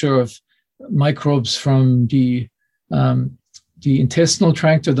mixture of microbes from the intestinal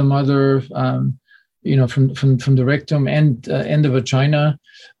tract of the mother, from the rectum and the vagina.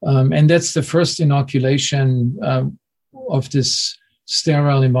 And that's the first inoculation of this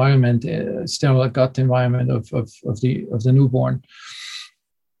sterile environment, sterile gut environment of the newborn.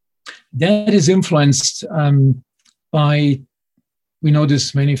 That is influenced by, we know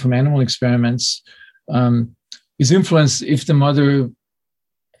this mainly from animal experiments, is influenced if the mother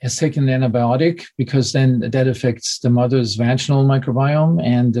has taken an antibiotic, because then that affects the mother's vaginal microbiome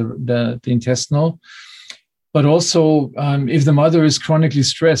and the intestinal. But also if the mother is chronically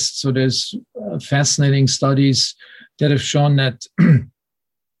stressed. So there's fascinating studies that have shown that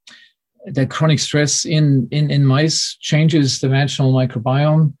that chronic stress in mice changes the vaginal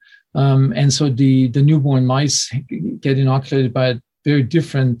microbiome. And so the newborn mice get inoculated by a very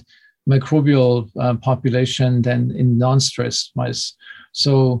different microbial population than in non-stressed mice.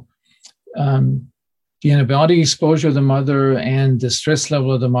 So the antibiotic exposure of the mother and the stress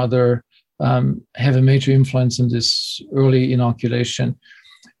level of the mother have a major influence in this early inoculation.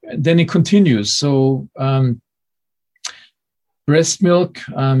 Then it continues. So breast milk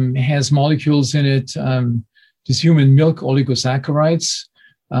has molecules in it, these human milk oligosaccharides.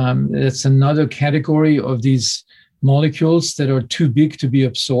 That's another category of these molecules that are too big to be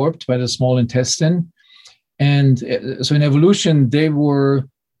absorbed by the small intestine. And so in evolution, they were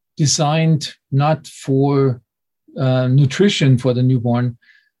designed not for nutrition for the newborn,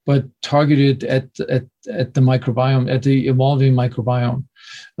 but targeted at the microbiome, at the evolving microbiome.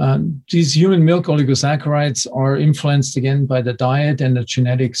 These human milk oligosaccharides are influenced again by the diet and the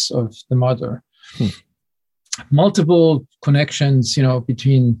genetics of the mother. Multiple connections,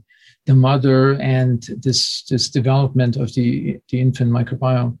 between the mother and this development of the infant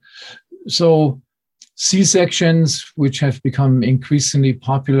microbiome. So C-sections, which have become increasingly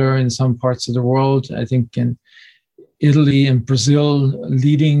popular in some parts of the world, I think in Italy and Brazil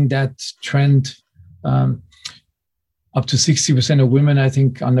leading that trend. Up to 60% of women, I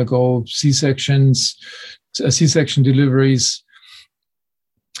think, undergo C-section deliveries.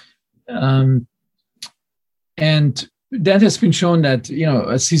 And that has been shown that,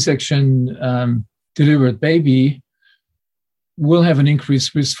 a C-section delivered baby will have an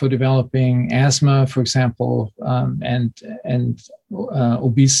increased risk for developing asthma, for example, and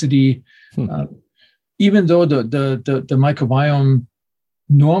obesity. Even though the microbiome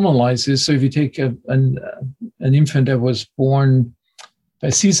normalizes. So if you take an infant that was born by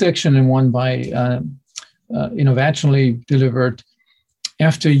C-section and one by vaginally delivered,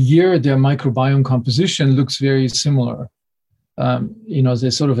 after a year, their microbiome composition looks very similar.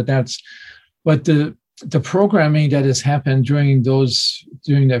 They sort of adapts. But the programming that has happened during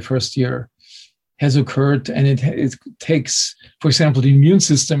their first year has occurred, and it takes, for example, the immune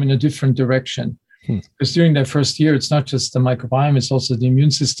system in a different direction. Because during that first year, it's not just the microbiome, it's also the immune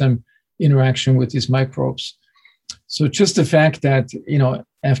system interaction with these microbes. So just the fact that,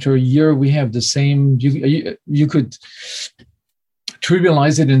 after a year we have the same, you could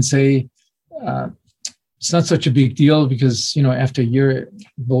trivialize it and say it's not such a big deal because, after a year,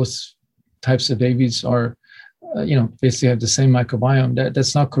 both types of babies are, basically have the same microbiome.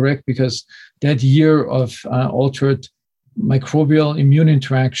 That's not correct, because that year of altered microbial immune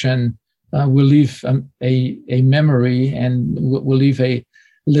interaction will leave a memory and will leave a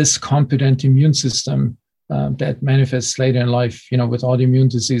less competent immune system that manifests later in life, with autoimmune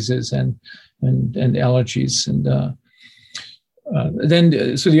diseases and allergies. And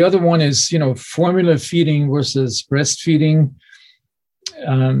then, so the other one is, formula feeding versus breastfeeding.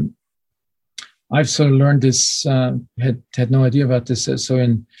 I've sort of learned this, had no idea about this. So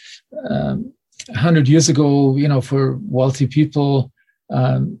in 100 years ago, for wealthy people,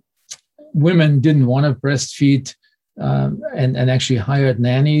 women didn't want to breastfeed and actually hired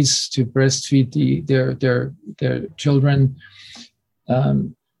nannies to breastfeed their children.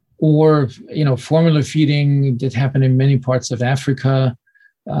 Or, formula feeding that happened in many parts of Africa.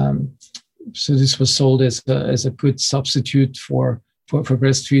 So this was sold as a good substitute for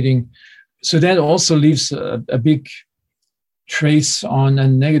breastfeeding. So that also leaves a big trace on a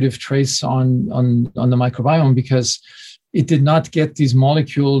negative trace on the microbiome, because it did not get these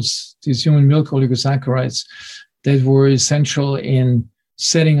molecules, these human milk oligosaccharides that were essential in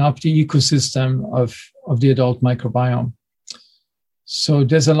setting up the ecosystem of the adult microbiome. So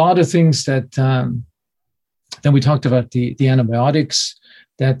there's a lot of things that then we talked about the antibiotics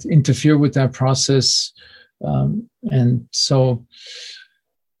that interfere with that process. And so,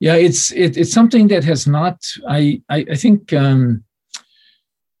 yeah, it's something that has not, I think,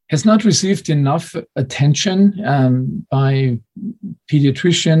 has not received enough attention by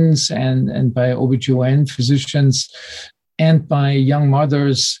pediatricians and by OBGYN physicians and by young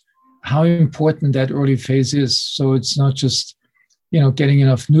mothers, how important that early phase is. So it's not just, getting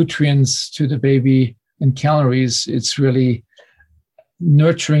enough nutrients to the baby and calories. It's really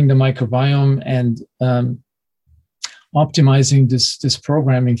nurturing the microbiome and optimizing this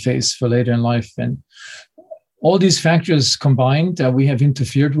programming phase for later in life. And all these factors combined that we have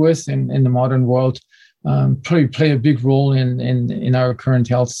interfered with in the modern world probably play a big role in our current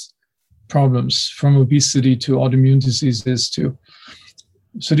health problems, from obesity to autoimmune diseases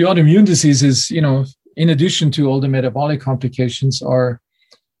so the autoimmune diseases, in addition to all the metabolic complications, are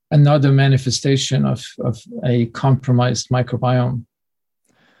another manifestation of a compromised microbiome.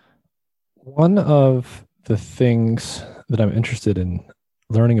 One of the things that I'm interested in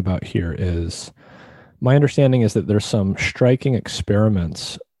learning about here is, my understanding is that there's some striking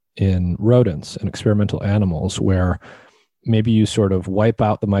experiments in rodents and experimental animals where maybe you sort of wipe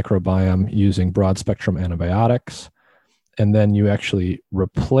out the microbiome using broad spectrum antibiotics, and then you actually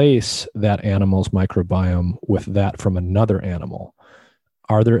replace that animal's microbiome with that from another animal.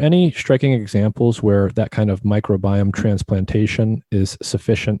 Are there any striking examples where that kind of microbiome transplantation is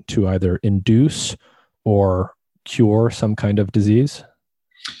sufficient to either induce or cure some kind of disease?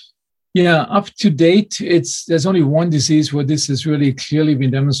 Yeah, up to date, there's only one disease where this has really clearly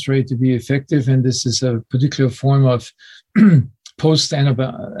been demonstrated to be effective, and this is a particular form of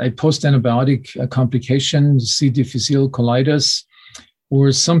post-antibiotic complication, C. difficile colitis,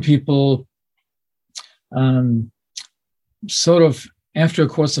 where some people sort of, after a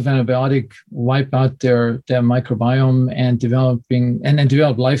course of antibiotic, wipe out their microbiome and develop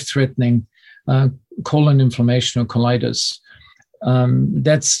life-threatening colon inflammation or colitis.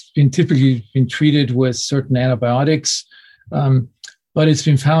 That's typically been treated with certain antibiotics, but it's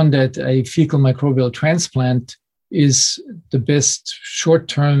been found that a fecal microbial transplant is the best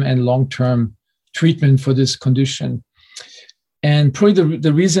short-term and long-term treatment for this condition. And probably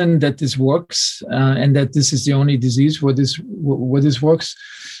the reason that this works and that this is the only disease where this works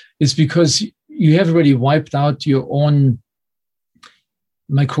is because you have already wiped out your own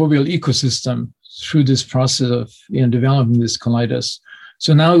microbial ecosystem through this process of developing this colitis.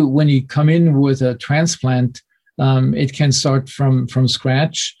 So now when you come in with a transplant, it can start from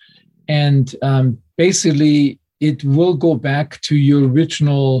scratch, and basically it will go back to your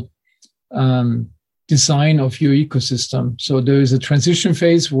original design of your ecosystem. So there is a transition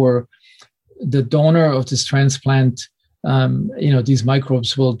phase where the donor of this transplant, these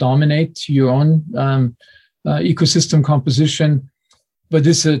microbes will dominate your own ecosystem composition. But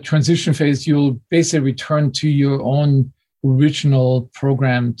this transition phase, you'll basically return to your own original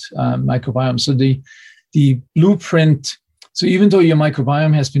programmed microbiome. So the blueprint, so even though your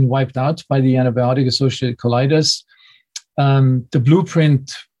microbiome has been wiped out by the antibiotic-associated colitis, the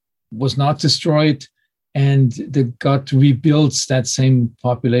blueprint was not destroyed, and the gut rebuilds that same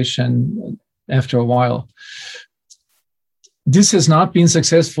population after a while. This has not been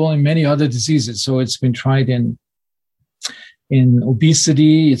successful in many other diseases. So it's been tried in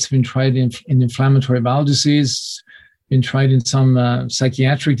obesity, it's been tried in inflammatory bowel disease, been tried in some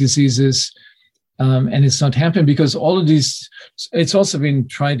psychiatric diseases, and it's not happened because all of these, it's also been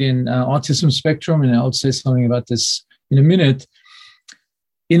tried in autism spectrum, and I'll say something about this in a minute.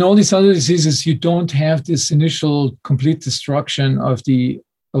 In all these other diseases, you don't have this initial complete destruction of the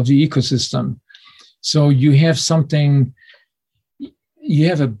ecosystem. So you have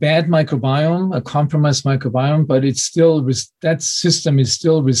a bad microbiome, a compromised microbiome, but it's still, that system is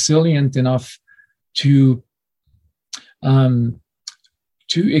still resilient enough to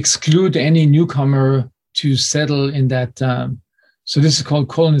exclude any newcomer to settle in that. So this is called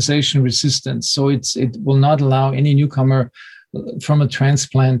colonization resistance. So it will not allow any newcomer from a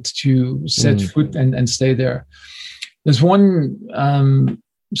transplant to set foot and stay there. There's one,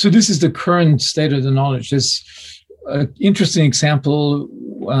 so this is the current state of the knowledge. There's an interesting example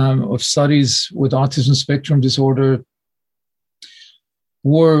of studies with autism spectrum disorder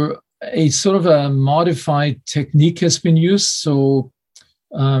where a sort of a modified technique has been used. So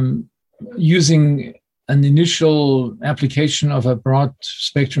using an initial application of a broad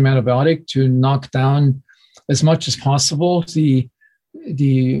spectrum antibiotic to knock down as much as possible the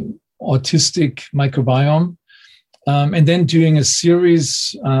autistic microbiome, and then doing a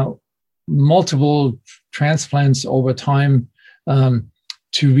series, multiple transplants over time to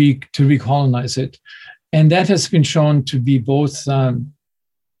recolonize it. And that has been shown to be both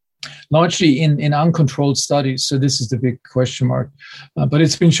largely in uncontrolled studies. So this is the big question mark. But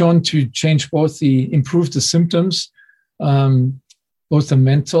it's been shown to improve the symptoms, both the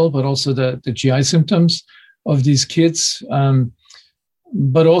mental, but also the GI symptoms of these kids.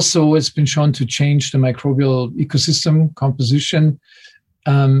 But also it's been shown to change the microbial ecosystem composition.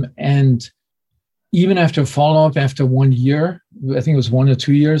 And even after follow-up, after 1 year, I think it was 1 or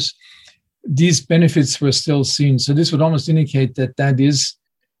 2 years, these benefits were still seen. So this would almost indicate that is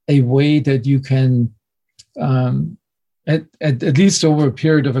a way that you can, at least over a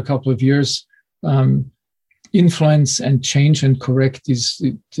period of a couple of years, influence and change and correct this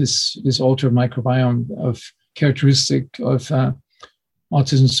altered microbiome of characteristic of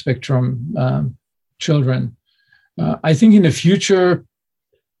autism spectrum children. I think in the future,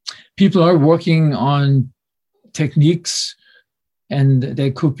 people are working on techniques, and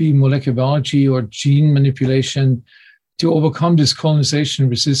there could be molecular biology or gene manipulation to overcome this colonization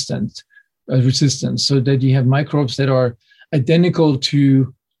resistance, so that you have microbes that are identical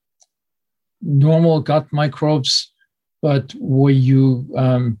to normal gut microbes, but where you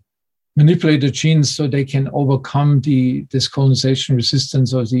manipulate the genes so they can overcome this colonization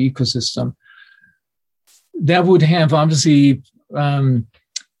resistance of the ecosystem. That would have obviously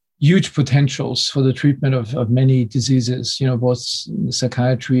huge potentials for the treatment of many diseases, both in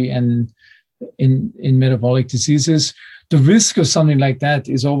psychiatry and in metabolic diseases. The risk of something like that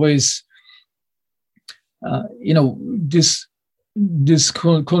is always, this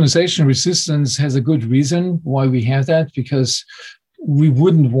colonization resistance has a good reason why we have that, because we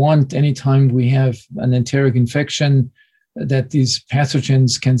wouldn't want, anytime we have an enteric infection, that these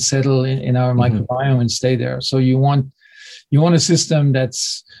pathogens can settle in our microbiome and stay there. So you want a system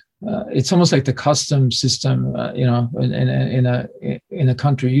that's it's almost like the custom system, in a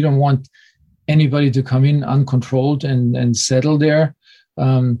country. You don't want anybody to come in uncontrolled and settle there.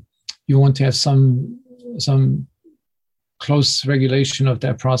 You want to have some close regulation of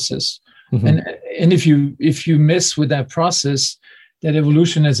that process. And if you mess with that process that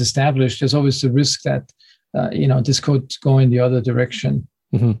evolution has established, there's always the risk that this could go in the other direction.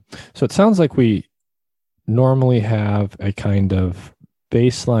 So it sounds like we normally have a kind of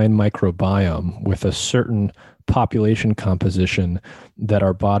baseline microbiome with a certain population composition that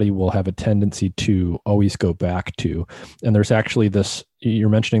our body will have a tendency to always go back to. And there's actually this, you're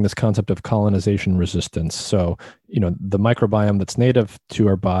mentioning this concept of colonization resistance. So, the microbiome that's native to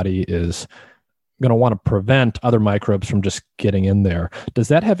our body is going to want to prevent other microbes from just getting in there. Does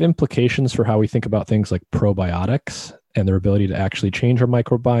that have implications for how we think about things like probiotics and their ability to actually change our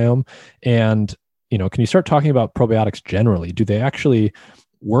microbiome? And, can you start talking about probiotics generally? Do they actually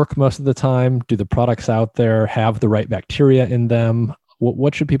work most of the time? Do the products out there have the right bacteria in them?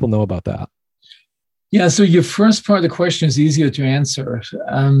 What should people know about that? Yeah, so your first part of the question is easier to answer.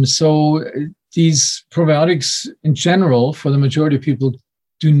 So these probiotics in general, for the majority of people,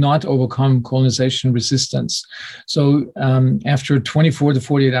 do not overcome colonization resistance. So after 24 to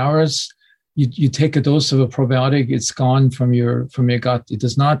 48 hours, you take a dose of a probiotic, it's gone from your gut.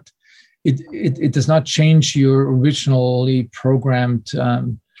 It does not change your originally programmed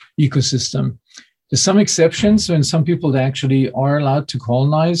ecosystem. There's some exceptions, and some people that actually are allowed to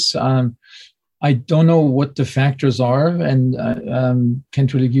colonize. I don't know what the factors are, and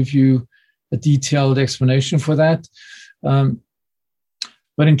can't really give you a detailed explanation for that.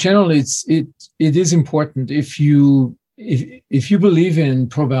 But in general, it is important. If you believe in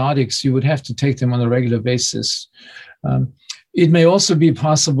probiotics, you would have to take them on a regular basis. It may also be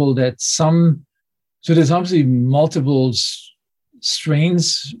possible that so there's obviously multiple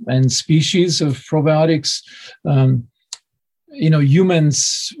strains and species of probiotics.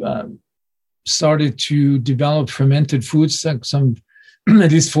 Humans started to develop fermented foods some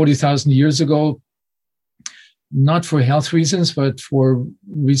at least 40,000 years ago, not for health reasons, but for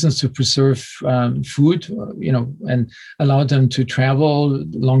reasons to preserve food, and allow them to travel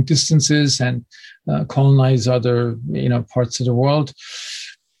long distances and colonize other, parts of the world.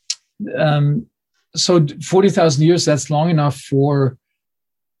 So 40,000 years, that's long enough for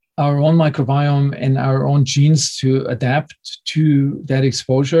our own microbiome and our own genes to adapt to that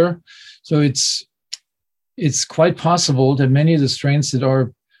exposure. So it's quite possible that many of the strains that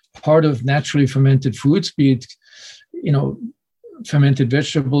are part of naturally fermented foods, be it, fermented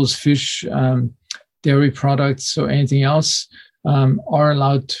vegetables, fish, dairy products, or anything else, are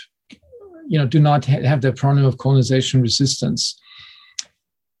allowed, do not have that problem of colonization resistance.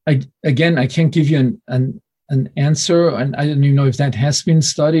 I can't give you an answer, and I don't even know if that has been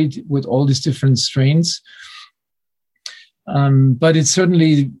studied with all these different strains. But it's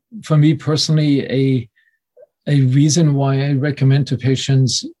certainly, for me personally, a reason why I recommend to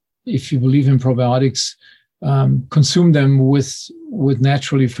patients, if you believe in probiotics, consume them with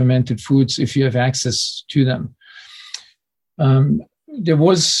naturally fermented foods if you have access to them. There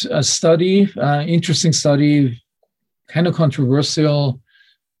was a study, interesting study, kind of controversial,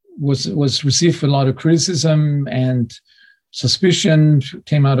 was received with a lot of criticism and suspicion,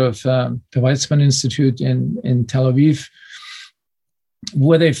 came out of the Weizmann Institute in Tel Aviv,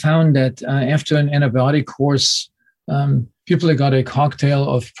 where they found that after an antibiotic course, people that got a cocktail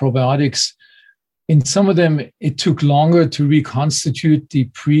of probiotics, in some of them, it took longer to reconstitute the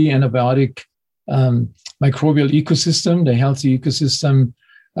pre-antibiotic microbial ecosystem, the healthy ecosystem,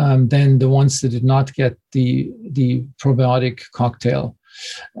 than the ones that did not get the probiotic cocktail.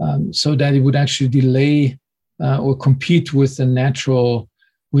 So that it would actually delay or compete with the natural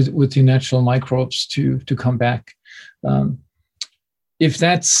microbes to come back. If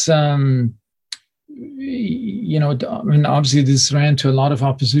that's obviously this ran to a lot of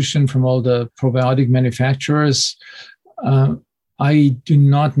opposition from all the probiotic manufacturers. I do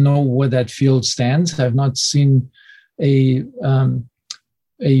not know where that field stands. I've not seen a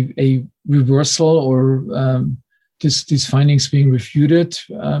reversal or these findings being refuted,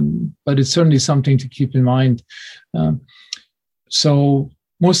 but it's certainly something to keep in mind. So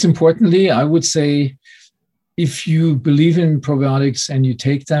most importantly, I would say, if you believe in probiotics and you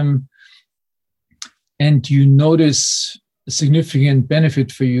take them and you notice a significant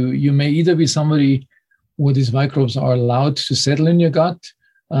benefit for you, you may either be somebody where these microbes are allowed to settle in your gut,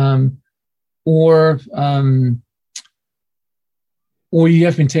 or you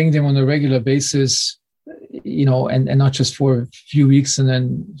have been taking them on a regular basis, and not just for a few weeks and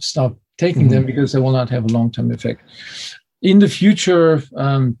then stop taking them because they will not have a long-term effect. In the future,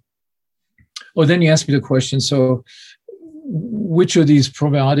 then you asked me the question, so which of these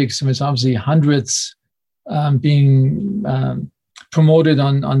probiotics, there's obviously hundreds being promoted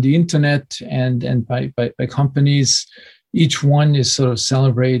on the internet and by companies. Each one is sort of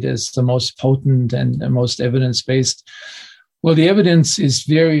celebrated as the most potent and the most evidence-based. Well, the evidence is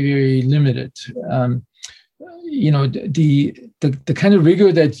very, very limited. The kind of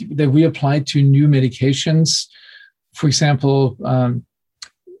rigor that we apply to new medications, for example,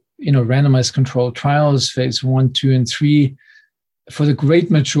 randomized controlled trials, phase 1, 2, and 3, for the great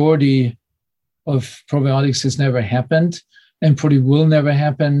majority of probiotics has never happened and probably will never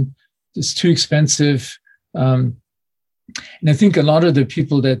happen. It's too expensive. And I think a lot of the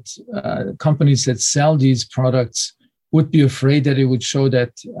people companies that sell these products would be afraid that it would show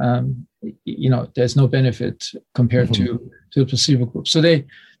that, there's no benefit compared to the placebo group. So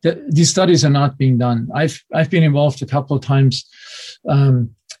these studies are not being done. I've been involved a couple of times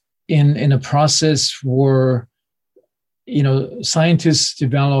in a process where, scientists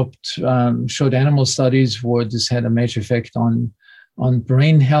showed animal studies where this had a major effect on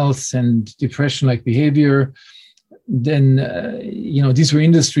brain health and depression-like behavior. Then, these were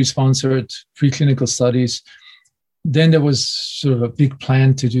industry-sponsored preclinical studies. Then there was sort of a big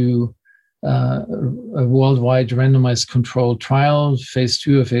plan to do a worldwide randomized controlled trial, phase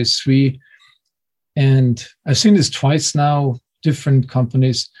 2 or phase 3. And I've seen this twice now, different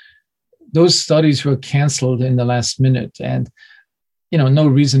companies. those studies were canceled in the last minute. And, no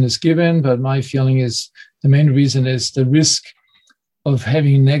reason is given, but my feeling is the main reason is the risk of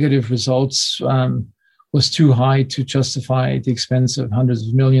having negative results was too high to justify the expense of hundreds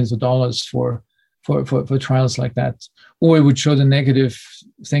of millions of dollars for trials like that. Or it would show the negative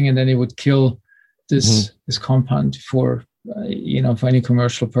thing and then it would kill this compound for any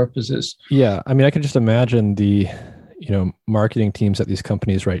commercial purposes. Yeah. I mean, I can just imagine the, marketing teams at these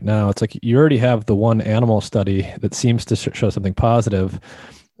companies right now. It's like you already have the one animal study that seems to show something positive.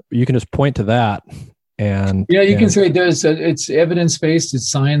 You can just point to that. And you can say it's evidence-based, it's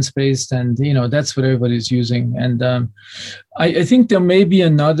science-based, and that's what everybody's using. And I think there may be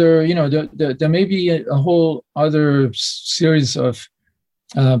another, there may be a whole other series of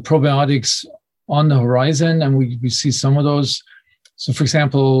probiotics on the horizon, and we see some of those. So, for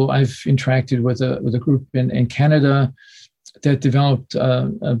example, I've interacted with a group in Canada that developed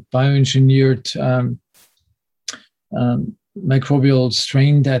a bioengineered microbial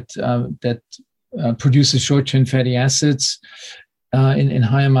strain that produces short-chain fatty acids in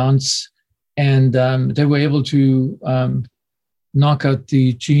high amounts, and they were able to knock out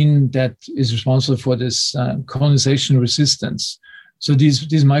the gene that is responsible for this colonization resistance. So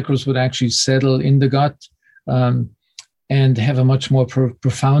these microbes would actually settle in the gut and have a much more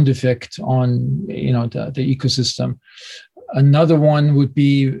profound effect on the ecosystem. Another one would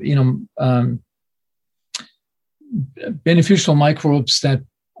be beneficial microbes that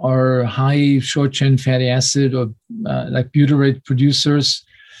are high short-chain fatty acid or like butyrate producers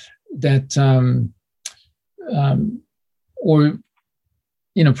that or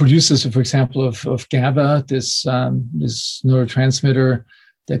producers, for example, of GABA, this neurotransmitter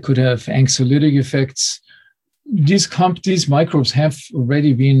that could have anxiolytic effects. These microbes have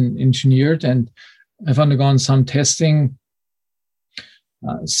already been engineered and have undergone some testing.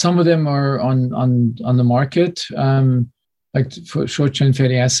 Some of them are on the market, like for short-chain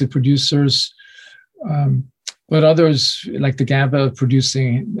fatty acid producers, but others, like the GABA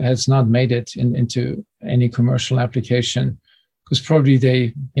producing, has not made it into any commercial application because probably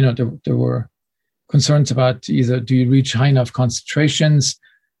there were concerns about either do you reach high enough concentrations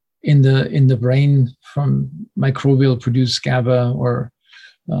in the brain from microbial produced GABA or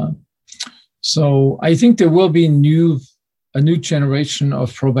so I think there will be a new generation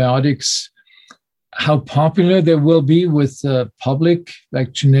of probiotics. How popular they will be with the public,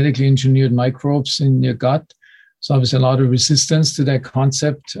 like genetically engineered microbes in your gut. So obviously a lot of resistance to that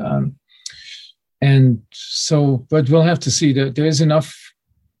concept. But we'll have to see. There is enough,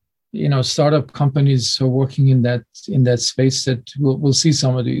 startup companies who are working in that space that we'll see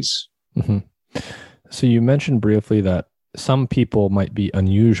some of these. Mm-hmm. So you mentioned briefly that some people might be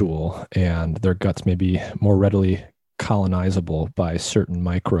unusual and their guts may be more readily colonizable by certain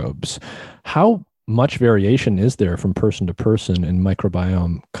microbes. How much variation is there from person to person in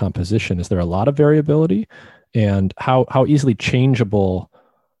microbiome composition? Is there a lot of variability? And how easily changeable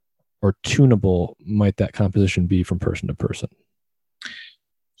or tunable might that composition be from person to person?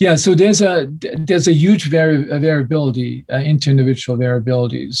 Yeah, so there's a huge variability, inter-individual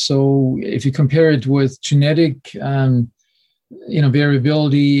variability. So if you compare it with genetic,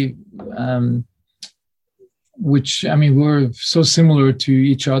 variability, which, we're so similar to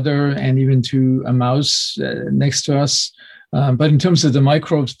each other and even to a mouse next to us. But in terms of the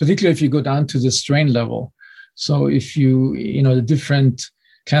microbes, particularly if you go down to the strain level, so if the different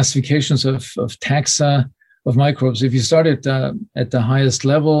classifications of taxa of microbes, if you start at the highest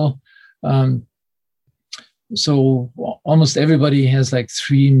level, so almost everybody has like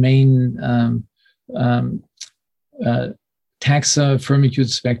three main taxa: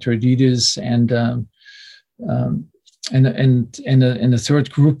 Firmicutes, Bacteroidetes, and the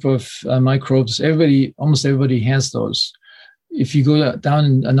third group of microbes. Almost everybody has those. If you go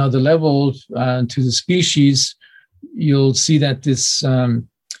down another level to the species, you'll see that this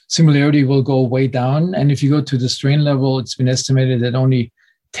similarity will go way down. And if you go to the strain level, it's been estimated that only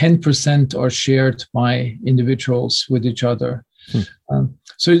 10% are shared by individuals with each other.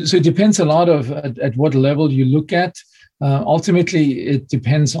 So it depends a lot at what level you look at. Ultimately, it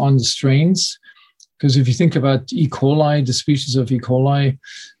depends on the strains. Because if you think about E. coli, the species of E. coli,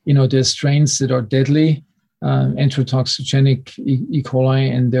 there's strains that are deadly, enterotoxigenic E.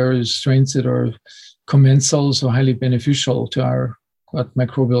 coli, and there are strains that are commensal, so highly beneficial to our gut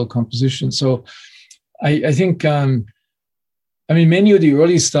microbial composition. So I think, many of the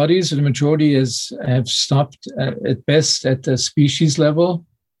early studies, the majority have stopped at best at the species level.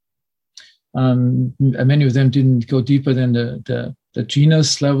 Many of them didn't go deeper than the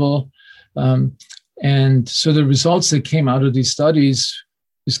genus level. And so the results that came out of these studies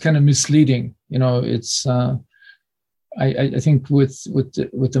is kind of misleading. It's I think with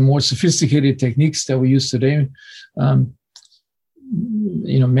the more sophisticated techniques that we use today,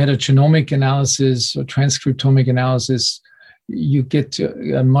 metagenomic analysis or transcriptomic analysis, you get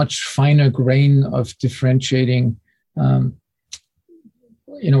to a much finer grain of differentiating,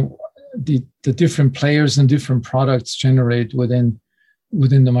 the different players and different products generate within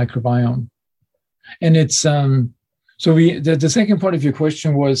the microbiome. And it's so the second part of your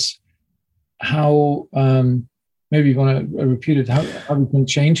question was how, maybe you want to repeat it, how we can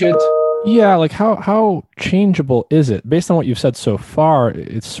change it. Yeah, like how changeable is it? Based on what you've said so far,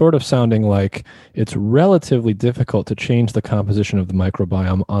 it's sort of sounding like it's relatively difficult to change the composition of the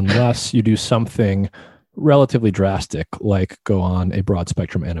microbiome unless you do something relatively drastic, like go on a broad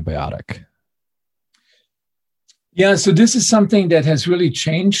spectrum antibiotic. Yeah, so this is something that has really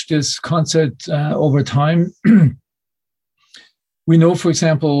changed this concept over time. We know, for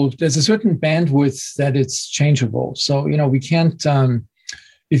example, there's a certain bandwidth that it's changeable. So, we can't,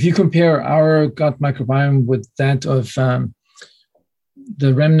 if you compare our gut microbiome with that of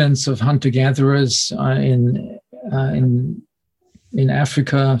the remnants of hunter-gatherers in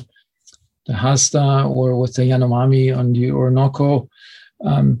Africa, the Hasta, or with the Yanomami on the Orinoco,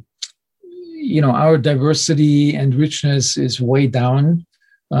 our diversity and richness is way down,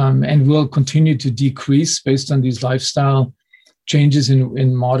 and will continue to decrease based on these lifestyle changes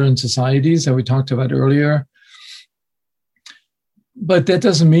in modern societies that we talked about earlier. But that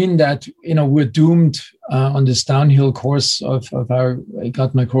doesn't mean that we're doomed on this downhill course of our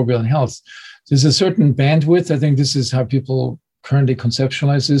gut microbial health. There's a certain bandwidth. I think this is how people currently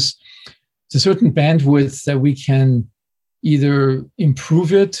conceptualize this. There's a certain bandwidth that we can either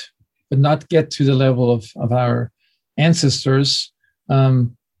improve it, but not get to the level of our ancestors.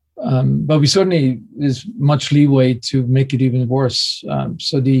 But we certainly, there's much leeway to make it even worse.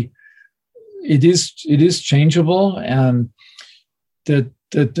 So it is changeable, and the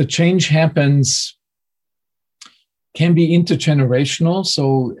change can be intergenerational.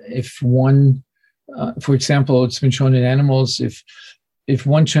 So if one, for example, it's been shown in animals, if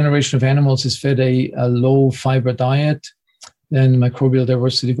one generation of animals is fed a low fiber diet, then microbial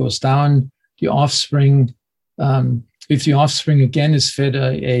diversity goes down. The offspring, if the offspring again is fed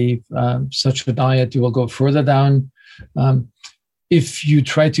such a diet, it will go further down. If you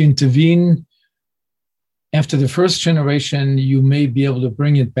try to intervene after the first generation, you may be able to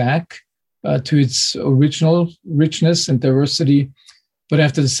bring it back to its original richness and diversity. But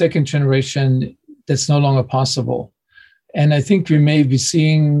after the second generation, that's no longer possible. And I think we may be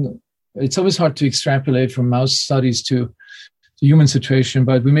seeing, it's always hard to extrapolate from mouse studies to the human situation,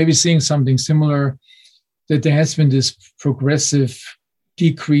 but we may be seeing something similar, that there has been this progressive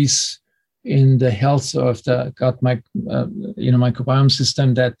decrease in the health of the gut microbiome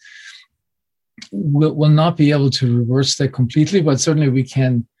system that will not be able to reverse that completely, but certainly we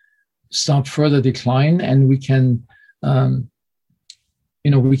can stop further decline, and we can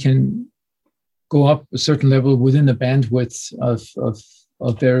go up a certain level within the bandwidth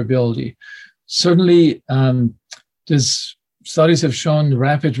of variability. Certainly, there's studies have shown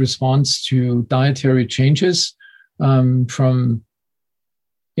rapid response to dietary changes, from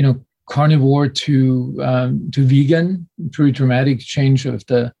carnivore to vegan. Pretty dramatic change of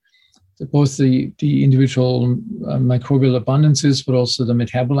both the individual microbial abundances, but also the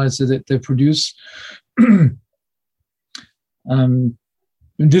metabolites that they produce.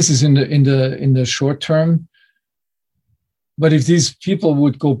 This is in the short term. But if these people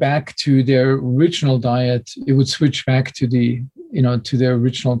would go back to their original diet, it would switch back to to their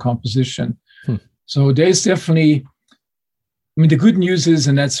original composition. So there's definitely, the good news is,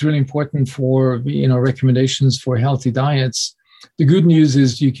 and that's really important for recommendations for healthy diets. The good news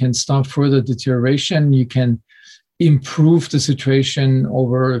is you can stop further deterioration. You can improve the situation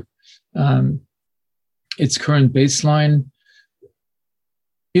over its current baseline.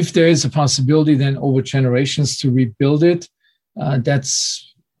 If there is a possibility then over generations to rebuild it, I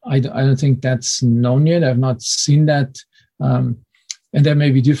don't think that's known yet. I've not seen that, and that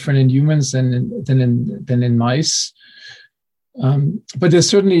may be different in humans than in mice. But there's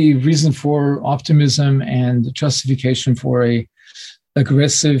certainly reason for optimism and justification for a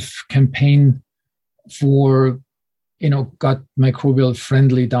aggressive campaign for gut microbial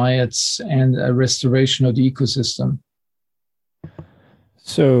friendly diets and a restoration of the ecosystem.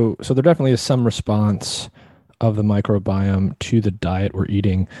 So there definitely is some response of the microbiome to the diet we're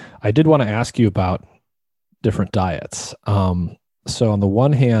eating. I did want to ask you about different diets. So on the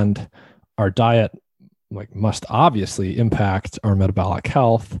one hand, our diet must obviously impact our metabolic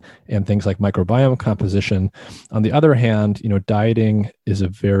health and things like microbiome composition. On the other hand, dieting is a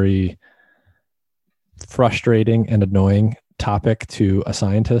very frustrating and annoying topic to a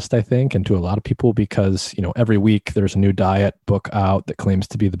scientist, I think, and to a lot of people, because, every week there's a new diet book out that claims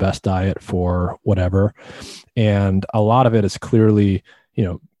to be the best diet for whatever. And a lot of it is clearly,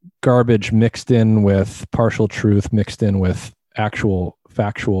 garbage mixed in with partial truth, mixed in with actual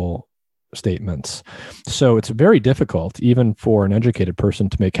factual statements. So it's very difficult, even for an educated person,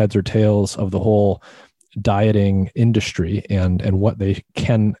 to make heads or tails of the whole dieting industry and what they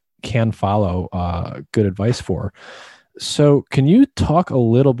can follow good advice for. So can you talk a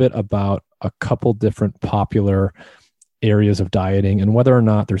little bit about a couple different popular areas of dieting and whether or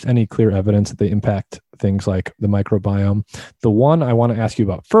not there's any clear evidence that they impact things like the microbiome? The one I want to ask you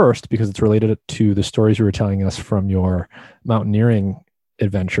about first, because it's related to the stories you were telling us from your mountaineering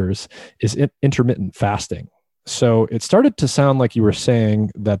adventures, is intermittent fasting. So it started to sound like you were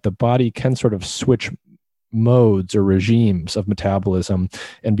saying that the body can sort of switch modes or regimes of metabolism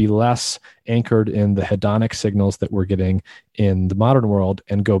and be less anchored in the hedonic signals that we're getting in the modern world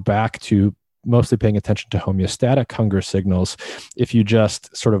and go back to mostly paying attention to homeostatic hunger signals if you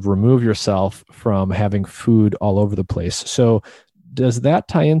just sort of remove yourself from having food all over the place. So does that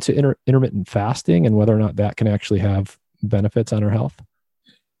tie into intermittent fasting and whether or not that can actually have benefits on our health?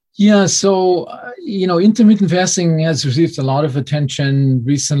 Yeah, so, intermittent fasting has received a lot of attention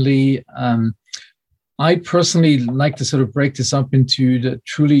recently. I personally like to sort of break this up into the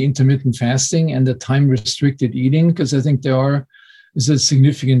truly intermittent fasting and the time-restricted eating, because I think is a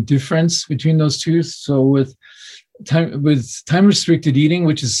significant difference between those two. So with time-restricted eating,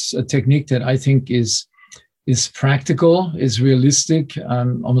 which is a technique that I think is practical, is realistic,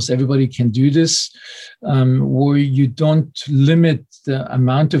 almost everybody can do this, where you don't limit the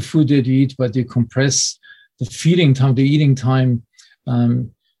amount of food that you eat, but you compress the feeding time, the eating time,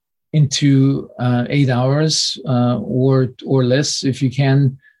 into 8 hours or less if you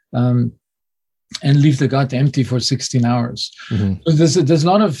can, and leave the gut empty for 16 hours. Mm-hmm. So there's a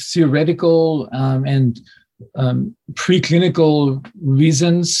lot of theoretical and preclinical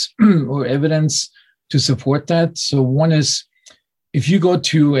reasons or evidence to support that. So one is, if you go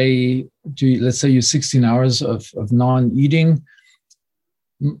to let's say you 16 hours of non-eating,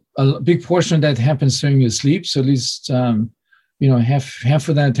 a big portion of that happens during your sleep. So at least half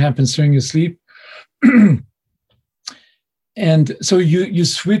of that happens during your sleep. And so you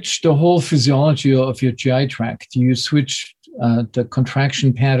switch the whole physiology of your GI tract. You switch the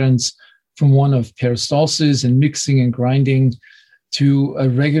contraction patterns from one of peristalsis and mixing and grinding to a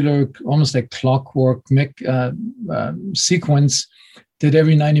regular, almost like clockwork sequence that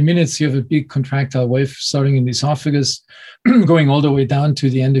every 90 minutes you have a big contractile wave starting in the esophagus, going all the way down to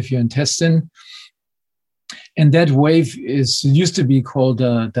the end of your intestine. And that wave used to be called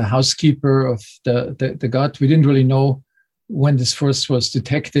the housekeeper of the gut. We didn't really know when this first was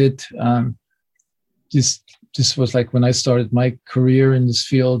detected. This was like when I started my career in this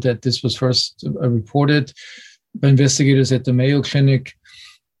field, that this was first reported by investigators at the Mayo Clinic.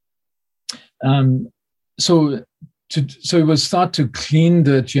 So it was thought to clean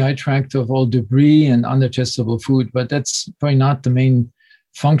the GI tract of all debris and undigestible food, but that's probably not the main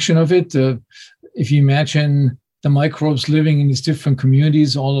function of it. If you imagine the microbes living in these different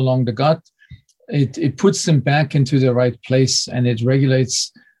communities all along the gut, it puts them back into the right place, and it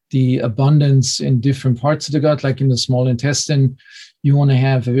regulates the abundance in different parts of the gut. Like in the small intestine, you want to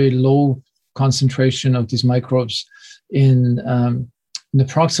have a very low concentration of these microbes in the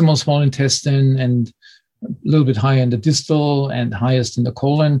proximal small intestine, and a little bit higher in the distal and highest in the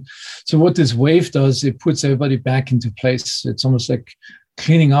colon. So what this wave does, it puts everybody back into place. It's almost like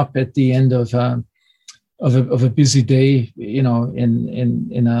cleaning up at the end of a busy day, in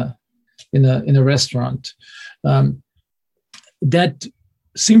a restaurant. That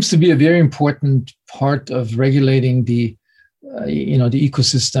seems to be a very important part of regulating the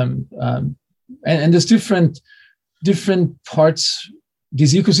ecosystem. And there's different parts.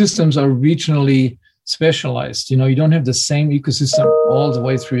 These ecosystems are regionally specialized. You don't have the same ecosystem all the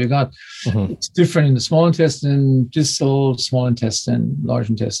way through your gut. Mm-hmm. It's different in the small intestine, distal, small intestine, large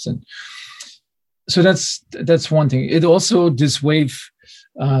intestine. So that's one thing. It also, this wave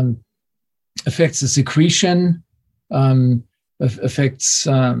affects the secretion, affects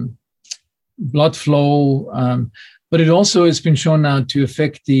blood flow, but it also has been shown now to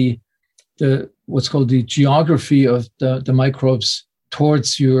affect the what's called the geography of the microbes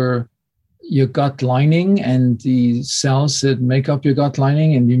towards your gut lining and the cells that make up your gut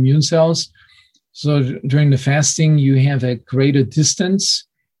lining and the immune cells. So during the fasting, you have a greater distance.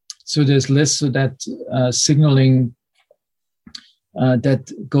 So there's less of that signaling that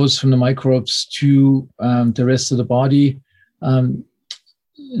goes from the microbes to the rest of the body.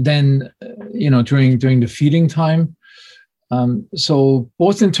 Then, during the feeding time. So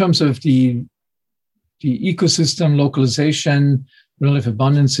both in terms of the ecosystem localization, relative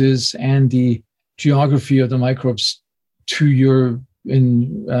abundances, and the geography of the microbes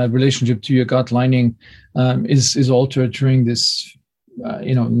in relationship to your gut lining is altered during this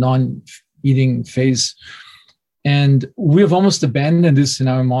non-eating phase. And we have almost abandoned this in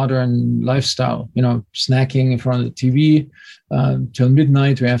our modern lifestyle, snacking in front of the TV till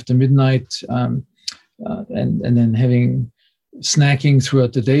midnight or after midnight, and then having snacking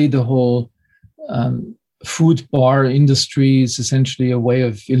throughout the day. The whole food bar industry is essentially a way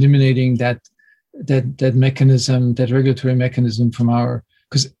of eliminating that mechanism, that regulatory mechanism from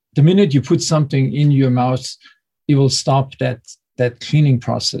because the minute you put something in your mouth, it will stop that cleaning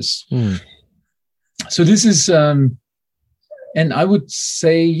process. So this is, and I would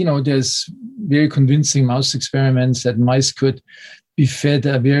say, there's very convincing mouse experiments that mice could be fed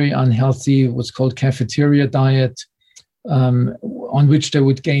a very unhealthy, what's called cafeteria diet, on which they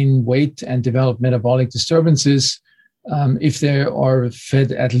would gain weight and develop metabolic disturbances. If they are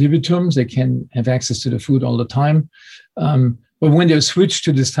fed ad libitum, they can have access to the food all the time. But when they're switched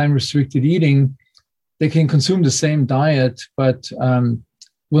to this time-restricted eating, they can consume the same diet, but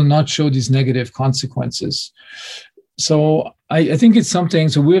will not show these negative consequences. So I think it's something,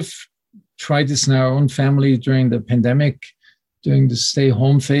 so we've tried this in our own family during the pandemic, during the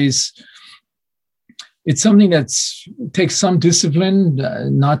stay-home phase. It's something that takes some discipline,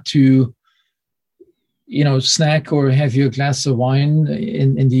 not to, snack or have your glass of wine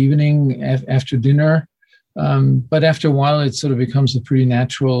in the evening after dinner. But after a while, it sort of becomes a pretty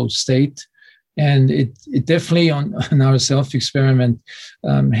natural state. And it definitely on our self-experiment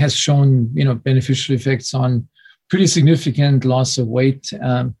has shown, beneficial effects on pretty significant loss of weight.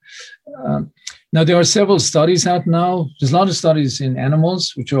 Now, there are several studies out now. There's a lot of studies in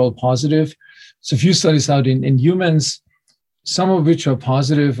animals, which are all positive. So a few studies out in humans, some of which are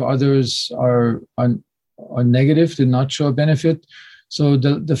positive, others are negative, did not show a benefit. So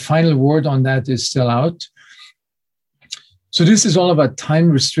the final word on that is still out. So this is all about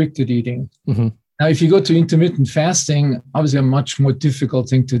time-restricted eating. Mm-hmm. Now, if you go to intermittent fasting, obviously a much more difficult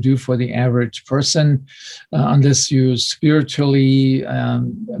thing to do for the average person, unless you're spiritually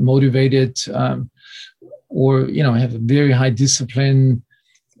motivated or have a very high discipline.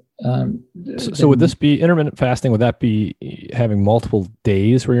 So would this be intermittent fasting? Would that be having multiple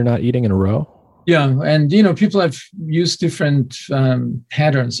days where you're not eating in a row? Yeah, and people have used different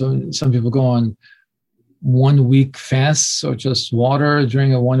patterns. So some people go on 1 week fasts or just water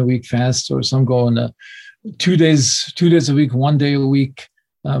during a 1 week fast, or some go on 2 days a week, 1 day a week,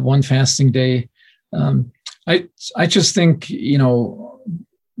 one fasting day. I just think,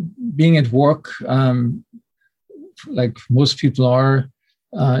 being at work, like most people are,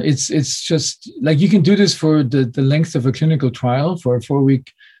 it's just like you can do this for the length of a clinical trial for a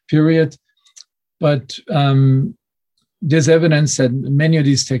 4-week period, but there's evidence that many of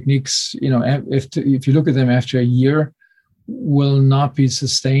these techniques, if you look at them after a year, will not be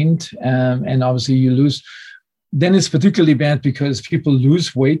sustained, and obviously you lose. Then it's particularly bad because people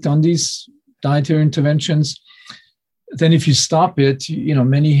lose weight on these dietary interventions. Then if you stop it,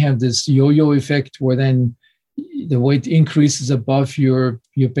 many have this yo-yo effect where then the weight increases above your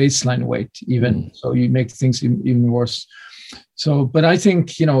baseline weight even. So you make things even worse. So, but I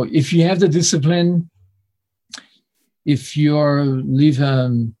think, if you have the discipline, if you live a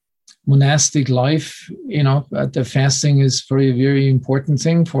monastic life, the fasting is very, very important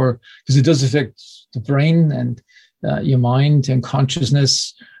thing because it does affect the brain and your mind and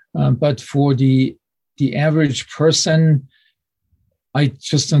consciousness. But for the average person, I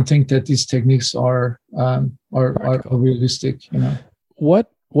just don't think that these techniques are realistic. What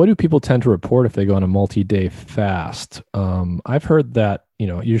do people tend to report if they go on a multi-day fast? I've heard that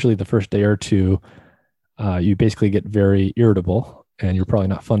usually the first day or two, you basically get very irritable and you're probably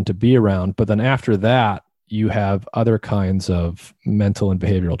not fun to be around. But then after that, you have other kinds of mental and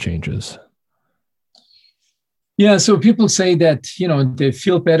behavioral changes. Yeah, so people say that, they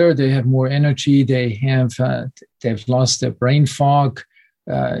feel better, they have more energy, they've lost their brain fog,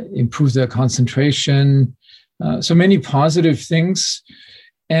 improved their concentration, so many positive things.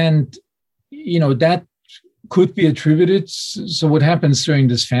 And, that could be attributed. So what happens during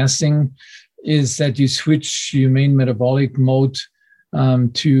this fasting is that you switch your main metabolic mode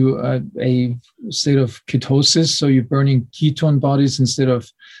to a state of ketosis. So you're burning ketone bodies instead of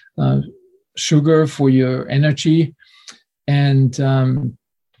sugar for your energy. And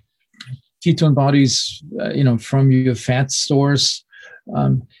ketone bodies, from your fat stores.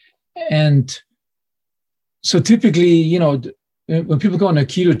 And so typically, when people go on a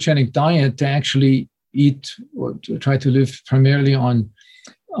ketogenic diet, they actually eat or to try to live primarily on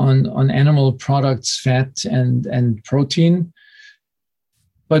animal products, fat and protein.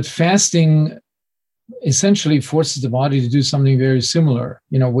 But fasting essentially forces the body to do something very similar,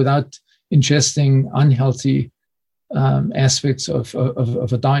 without ingesting unhealthy aspects of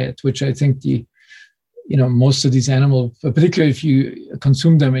a diet, which I think most of these animals, particularly if you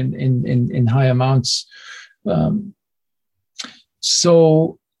consume them in high amounts.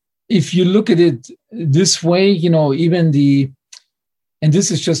 So if you look at it this way, and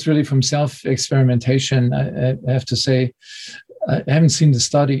this is just really from self-experimentation, I have to say, I haven't seen the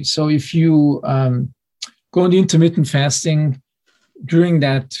study. So if you go into intermittent fasting during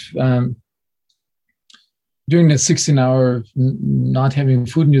that 16-hour not having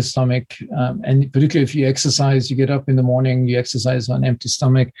food in your stomach, and particularly if you exercise, you get up in the morning, you exercise on empty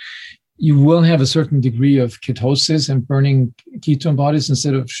stomach, you will have a certain degree of ketosis and burning ketone bodies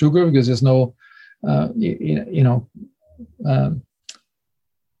instead of sugar, because there's no,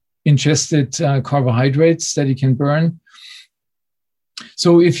 ingested carbohydrates that you can burn.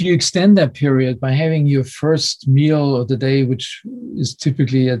 So if you extend that period by having your first meal of the day, which is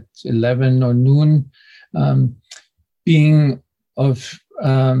typically at 11 or noon, being of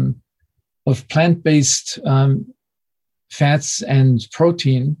plant-based fats and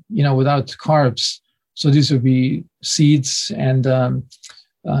protein, without carbs. So these would be seeds and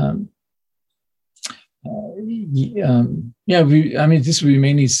this would be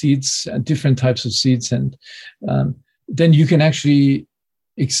mainly seeds, different types of seeds, and then you can actually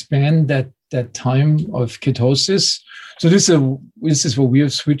expand that time of ketosis. So this is what we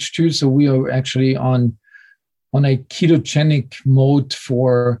have switched to. So we are actually on a ketogenic mode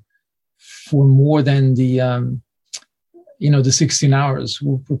for more than the 16 hours.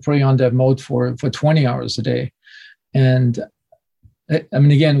 We're probably on that mode for 20 hours a day. And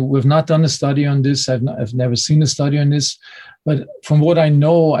again, we've not done a study on this. I've never seen a study on this, but from what I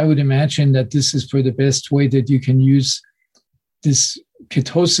know, I would imagine that this is probably the best way that you can use this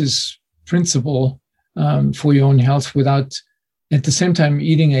ketosis principle for your own health without, at the same time,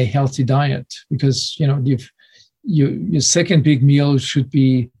 eating a healthy diet. Because your second big meal should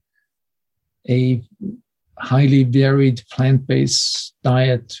be a highly varied plant-based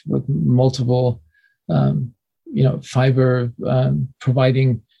diet with multiple, fiber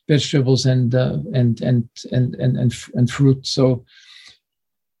providing vegetables and fruit. So,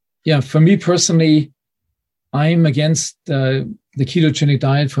 for me personally, I'm against the ketogenic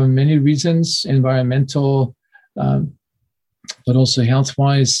diet for many reasons, environmental, but also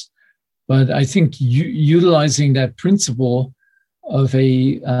health-wise. But I think utilizing that principle of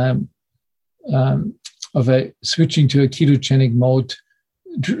switching to a ketogenic mode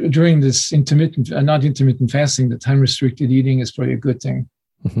during this not intermittent fasting, the time-restricted eating is probably a good thing.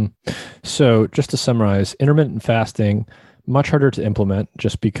 Mm-hmm. So just to summarize, intermittent fasting, much harder to implement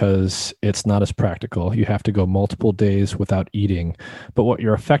just because it's not as practical. You have to go multiple days without eating. But what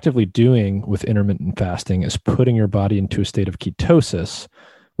you're effectively doing with intermittent fasting is putting your body into a state of ketosis,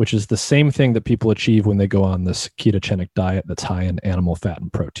 which is the same thing that people achieve when they go on this ketogenic diet that's high in animal fat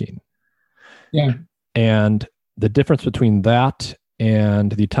and protein. Yeah. And the difference between that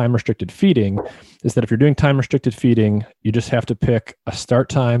and the time-restricted feeding is that if you're doing time-restricted feeding, you just have to pick a start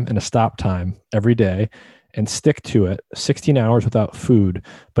time and a stop time every day and stick to it, 16 hours without food.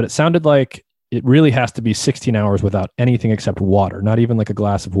 But it sounded like it really has to be 16 hours without anything except water, not even like a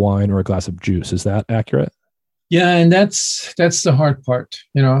glass of wine or a glass of juice. Is that accurate? Yeah, and that's the hard part.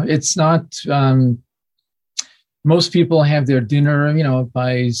 It's not, most people have their dinner,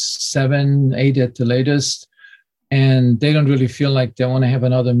 by 7, 8 at the latest, and they don't really feel like they want to have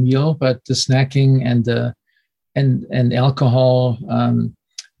another meal. But the snacking and alcohol,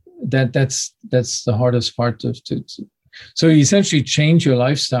 that's the hardest part so you essentially change your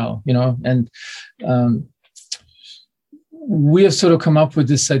lifestyle, and we have sort of come up with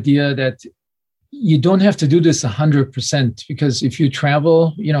this idea that you don't have to do this 100%, because if you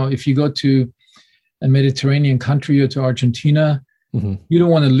travel, if you go to a Mediterranean country or to Argentina, mm-hmm. you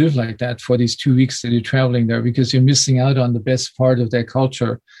don't want to live like that for these 2 weeks that you're traveling there, because you're missing out on the best part of their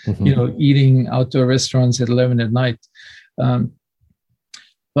culture, mm-hmm. Eating outdoor restaurants at 11 at night.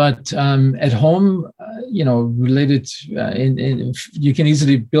 But at home, related, you can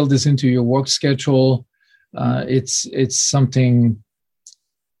easily build this into your work schedule. It's something,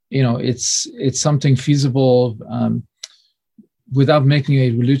 it's something feasible without making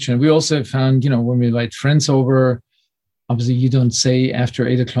a religion. We also found, when we invite friends over, obviously you don't say after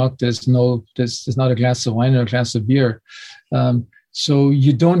 8 o'clock, there's not a glass of wine or a glass of beer. So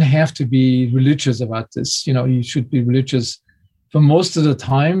you don't have to be religious about this. You should be religious for most of the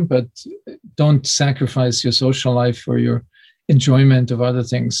time, but don't sacrifice your social life or your enjoyment of other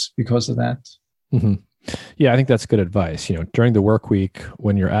things because of that. Mm-hmm. Yeah, I think that's good advice. During the work week,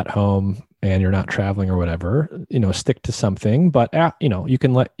 when you're at home and you're not traveling or whatever, stick to something, but you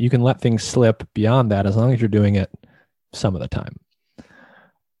can let things slip beyond that as long as you're doing it some of the time.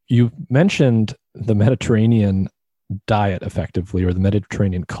 You mentioned the Mediterranean diet effectively, or the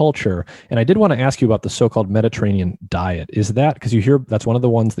Mediterranean culture. And I did want to ask you about the so-called Mediterranean diet. Is that, because that's one of the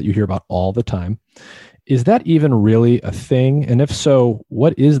ones that you hear about all the time. Is that even really a thing? And if so,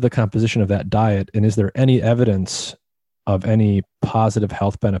 what is the composition of that diet? And is there any evidence of any positive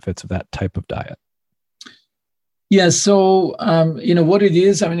health benefits of that type of diet? Yeah, so, what it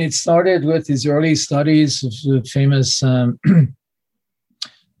is, it started with these early studies of the famous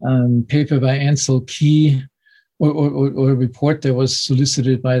paper by Ansel Key, or a report that was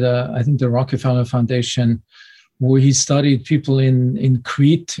solicited by the Rockefeller Foundation, where he studied people in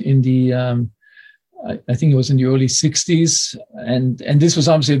Crete in the, I think it was in the early 60s. And this was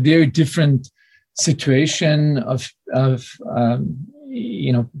obviously a very different situation of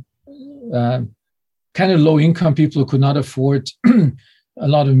kind of low income people who could not afford a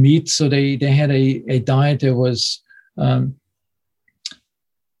lot of meat. So they had a diet that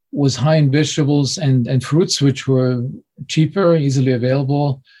was high in vegetables and fruits, which were cheaper, easily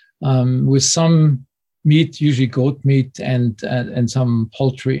available, with some meat, usually goat meat, and some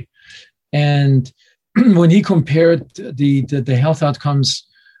poultry. And when he compared the health outcomes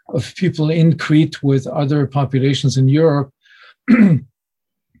of people in Crete with other populations in Europe,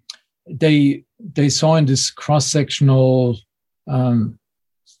 they saw in this cross-sectional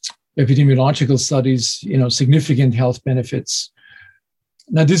epidemiological studies, significant health benefits.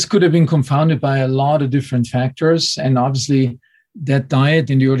 Now, this could have been confounded by a lot of different factors. And obviously, that diet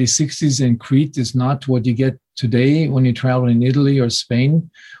in the early 60s in Crete is not what you get today when you travel in Italy or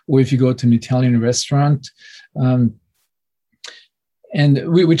Spain, or if you go to an Italian restaurant,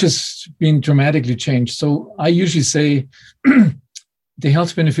 which has been dramatically changed. So I usually say the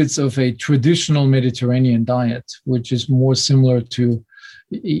health benefits of a traditional Mediterranean diet, which is more similar to,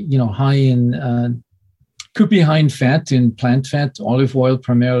 high in could be high in fat, in plant fat, olive oil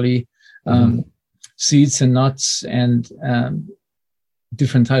primarily, seeds and nuts, and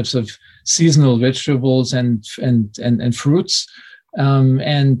different types of seasonal vegetables and fruits,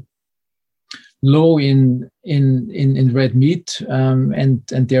 and low in red meat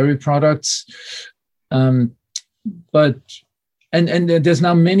and dairy products. But there's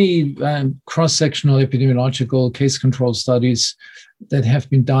now many cross-sectional epidemiological case control studies that have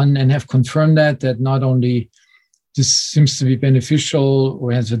been done and have confirmed that not only this seems to be beneficial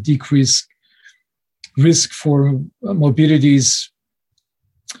or has a decreased risk for morbidities,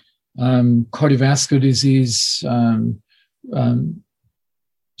 cardiovascular disease,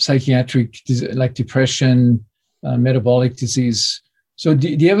 psychiatric, like depression, metabolic disease. So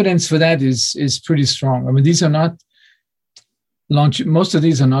the evidence for that is pretty strong. These are not most of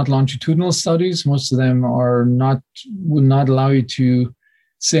these are not longitudinal studies. Most of them would not allow you to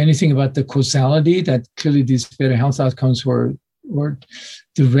say anything about the causality, that clearly these better health outcomes were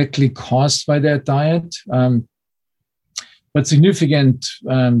directly caused by that diet. But significant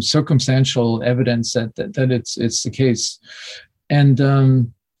circumstantial evidence that it's the case. And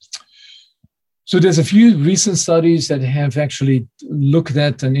so there's a few recent studies that have actually looked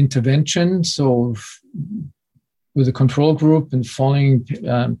at an intervention. So with a control group and following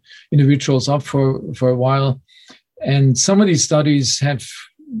individuals up for a while. And some of these studies have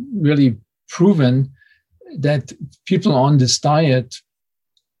really proven that people on this diet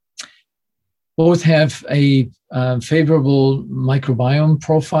both have a favorable microbiome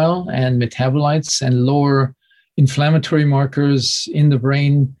profile and metabolites, and lower inflammatory markers in the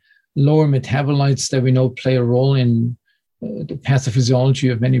brain, lower metabolites that we know play a role in the pathophysiology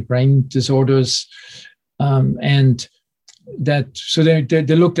of many brain disorders. And that, so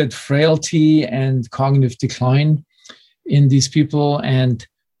they looked at frailty and cognitive decline in these people, and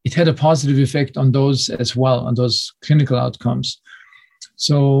it had a positive effect on those as well, on those clinical outcomes.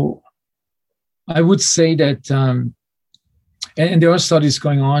 So I would say that, and there are studies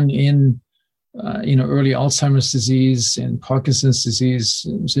going on in, early Alzheimer's disease and Parkinson's disease,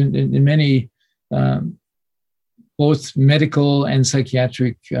 in many both medical and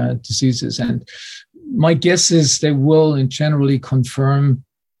psychiatric diseases. And my guess is they will generally confirm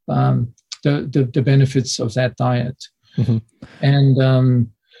the benefits of that diet. Mm-hmm. And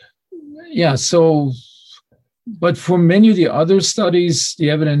so But for many of the other studies,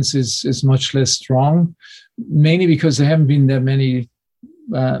 the evidence is much less strong, mainly because there haven't been that many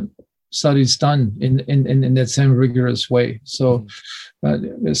studies done in that same rigorous way. So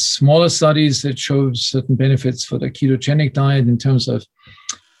there's smaller studies that show certain benefits for the ketogenic diet in terms of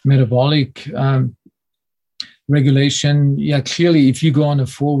metabolic regulation. Yeah, clearly, if you go on a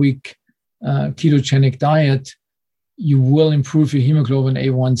 4-week ketogenic diet, you will improve your hemoglobin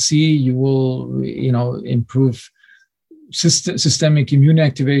A1C. You will, improve systemic immune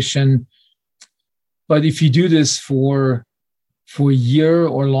activation. But if you do this for a year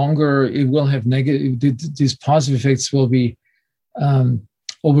or longer, it will have negative. These positive effects will be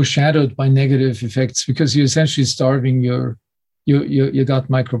overshadowed by negative effects because you're essentially starving your gut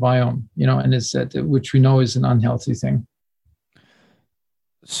microbiome. And it's that, which we know is an unhealthy thing.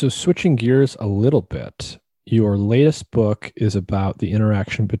 So switching gears a little bit, your latest book is about the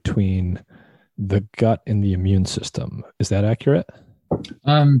interaction between the gut and the immune system. Is that accurate?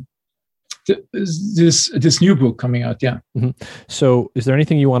 This new book coming out, yeah. Mm-hmm. So is there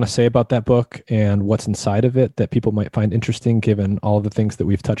anything you want to say about that book and what's inside of it that people might find interesting given all the things that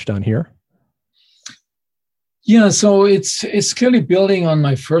we've touched on here? Yeah, so it's clearly building on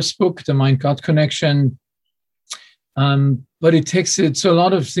my first book, The Mind-Gut Connection. But it takes it, so a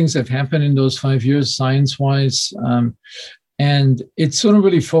lot of things have happened in those 5 years science-wise. And it sort of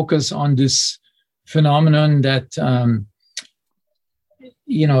really focused on this phenomenon that,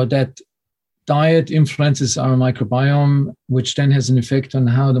 that diet influences our microbiome, which then has an effect on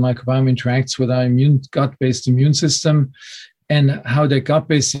how the microbiome interacts with our gut-based immune system, and how the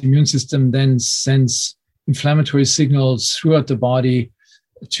gut-based immune system then sends inflammatory signals throughout the body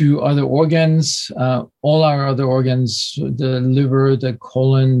to other organs, all our other organs, the liver, the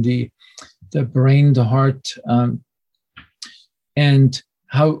colon, the brain, the heart, and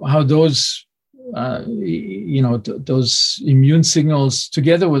how those those immune signals,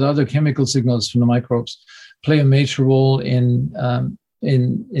 together with other chemical signals from the microbes, play a major role in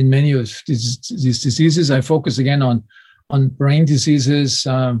many of these diseases. I focus again on brain diseases,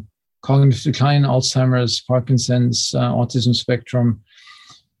 cognitive decline, Alzheimer's, Parkinson's, autism spectrum,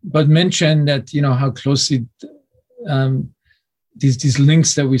 but mention that how closely these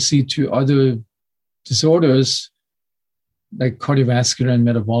links that we see to other disorders like cardiovascular and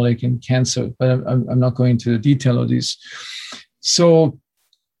metabolic and cancer, but I'm not going into the detail of these. So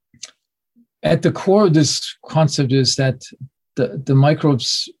at the core of this concept is that the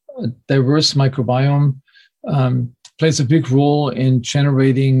microbes, diverse microbiome, plays a big role in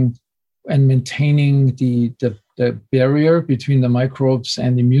generating and maintaining the barrier between the microbes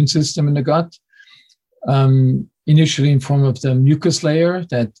and the immune system in the gut, initially in form of the mucus layer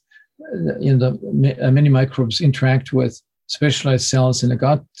that many microbes interact with specialized cells in the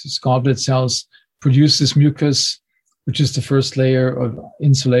gut. Goblet cells produce this mucus, which is the first layer of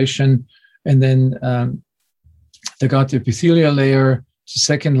insulation, and then the gut epithelial layer, the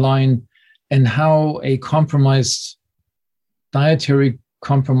second line, and how a dietary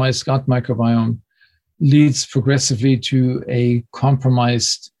compromised gut microbiome leads progressively to a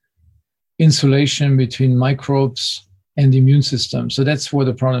compromised insulation between microbes and the immune system. So that's where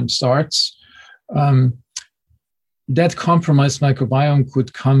the problem starts. That compromised microbiome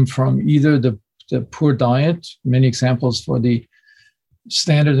could come from either the poor diet, many examples for the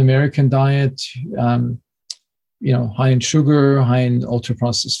standard American diet, high in sugar, high in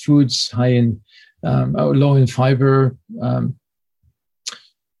ultra-processed foods, low in fiber,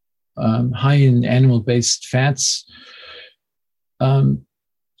 high in animal-based fats. But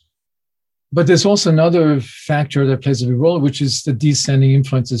there's also another factor that plays a big role, which is the descending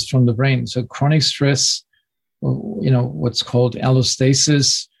influences from the brain. So chronic stress, what's called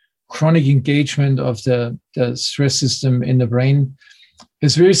allostasis, chronic engagement of the stress system in the brain,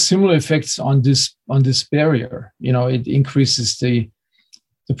 has very similar effects on this barrier. It increases the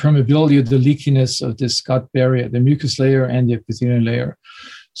permeability or the leakiness of this gut barrier, the mucus layer and the epithelial layer.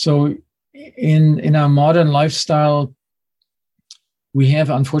 So in our modern lifestyle, we have,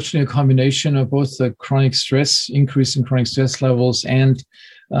 unfortunately, a combination of both the chronic stress, increase in chronic stress levels, and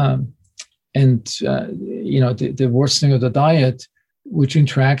the worsening of the diet, which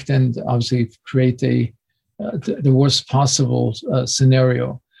interact and obviously create the worst possible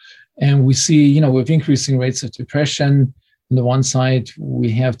scenario. And we see, with increasing rates of depression, on the one side,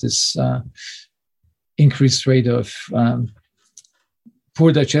 we have this increased rate of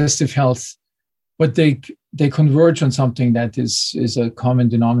poor digestive health, but they converge on something that is a common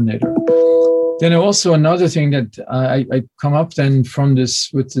denominator. Then also another thing that I come up then from this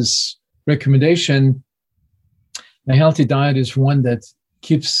with this recommendation, a healthy diet is one that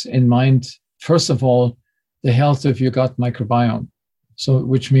keeps in mind, first of all, the health of your gut microbiome. So,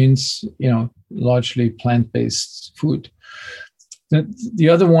 which means, largely plant-based food. The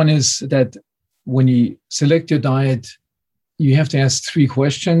other one is that when you select your diet, you have to ask 3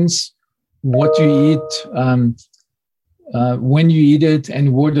 questions. What do you eat, when you eat it,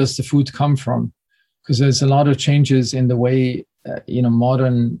 and where does the food come from? Because there's a lot of changes in the way,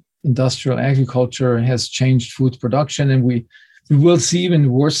 modern industrial agriculture has changed food production. And we will see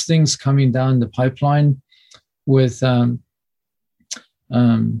even worse things coming down the pipeline with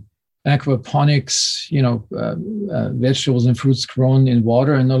aquaponics, vegetables and fruits grown in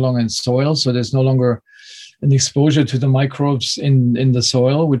water and no longer in soil. So there's no longer an exposure to the microbes in the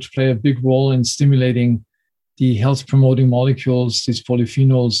soil, which play a big role in stimulating the health-promoting molecules, these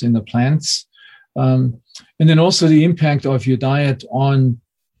polyphenols in the plants. And then also the impact of your diet on,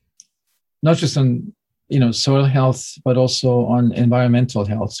 not just on, soil health, but also on environmental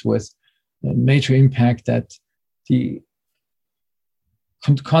health, with a major impact that the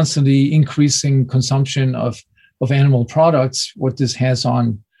constantly increasing consumption of animal products, what this has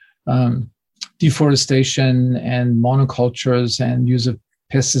on deforestation and monocultures and use of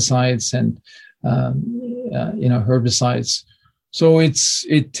pesticides and herbicides. So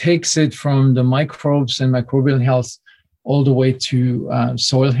it takes it from the microbes and microbial health all the way to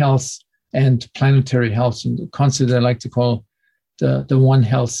soil health and planetary health, and the concept I like to call the One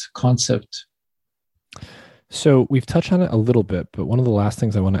Health concept. So we've touched on it a little bit, but one of the last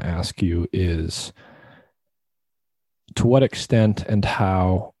things I want to ask you is, to what extent and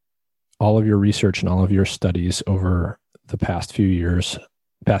how all of your research and all of your studies over the past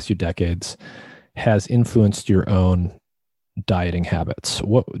few decades has influenced your own dieting habits?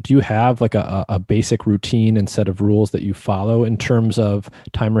 What do you have, like a basic routine and set of rules that you follow in terms of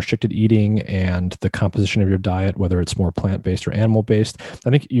time restricted eating and the composition of your diet, whether it's more plant-based or animal-based? I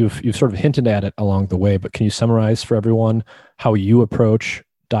think you've sort of hinted at it along the way, but can you summarize for everyone how you approach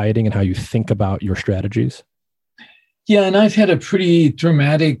dieting and how you think about your strategies? Yeah, and I've had a pretty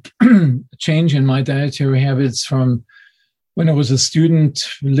dramatic change in my dietary habits from when I was a student,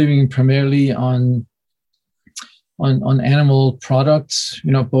 living primarily on animal products,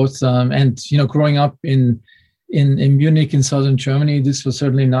 both, and, growing up in Munich in southern Germany, this was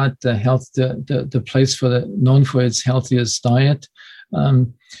certainly not the place known for its healthiest diet.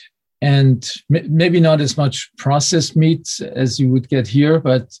 And maybe not as much processed meats as you would get here,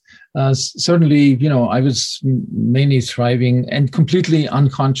 but certainly, I was mainly thriving and completely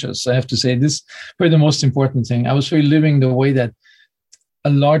unconscious. I have to say this, probably the most important thing. I was really living the way that a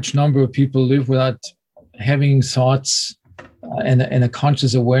large number of people live, without having thoughts and a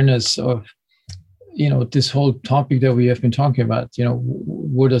conscious awareness of, this whole topic that we have been talking about,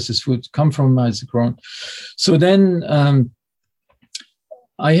 where does this food come from? How is it grown? So then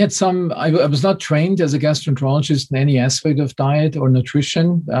I was not trained as a gastroenterologist in any aspect of diet or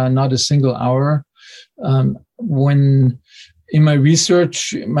nutrition, not a single hour. When in my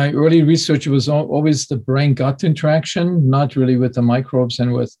early research, it was always the brain-gut interaction, not really with the microbes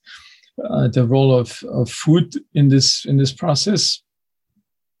and with the role of food in this process.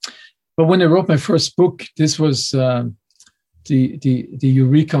 But when I wrote my first book, this was the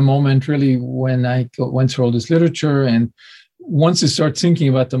eureka moment, really, when I went through all this literature. And once you start thinking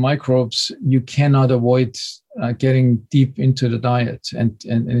about the microbes, you cannot avoid getting deep into the diet and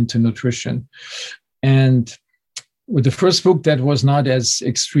into nutrition. And with the first book, that was not as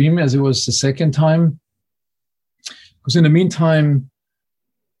extreme as it was the second time, because in the meantime,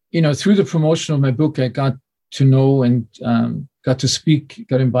 through the promotion of my book, I got to know and got to speak,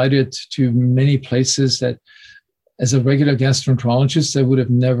 got invited to many places that, as a regular gastroenterologist, I would have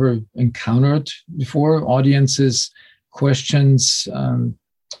never encountered before. Audiences, questions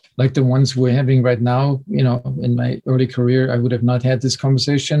like the ones we're having right now. In my early career, I would have not had this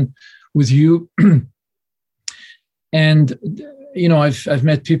conversation with you. And I've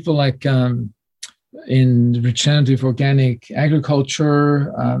met people like in regenerative organic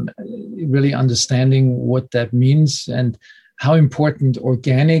agriculture, really understanding what that means and how important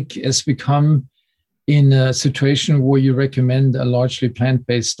organic has become in a situation where you recommend a largely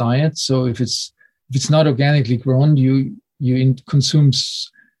plant-based diet. So if it's not organically grown, you consume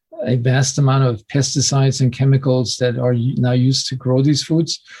a vast amount of pesticides and chemicals that are now used to grow these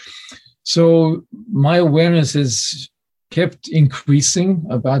foods. So my awareness has kept increasing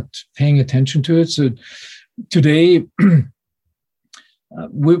about paying attention to it. So today,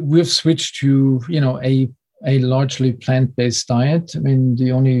 we've switched to a largely plant-based diet. I mean,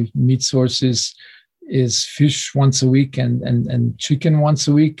 the only meat source is fish once a week and chicken once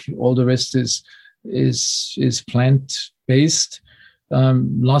a week. All the rest is plant-based.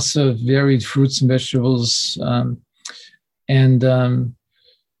 lots of varied fruits and vegetables, and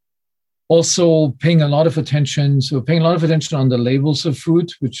also paying a lot of attention. So paying a lot of attention on the labels of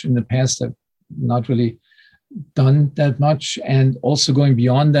food, which in the past I've not really done that much, and also going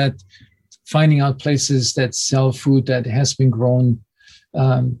beyond that, finding out places that sell food that has been grown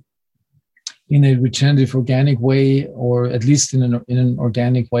in a regenerative organic way, or at least in an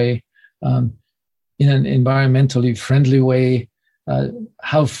organic way, in an environmentally friendly way.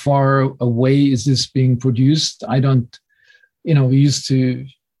 How far away is this being produced? I don't, we used to,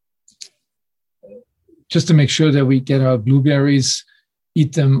 just to make sure that we get our blueberries,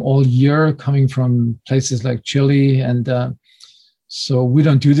 eat them all year, coming from places like Chile. And so we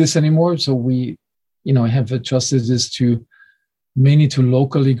don't do this anymore. So we, have adjusted this to mainly to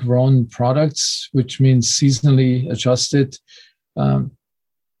locally grown products, which means seasonally adjusted.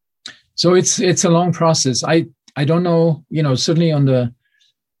 So it's a long process. I don't know, certainly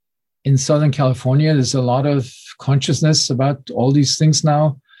in Southern California, there's a lot of consciousness about all these things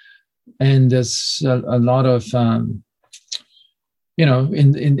now. And there's a lot of, in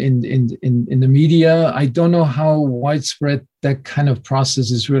the media. I don't know how widespread that kind of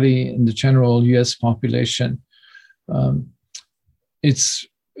process is really in the general US population. It's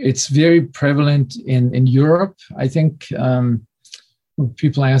very prevalent in Europe. I think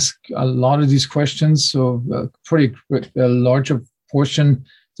people ask a lot of these questions. So a larger portion of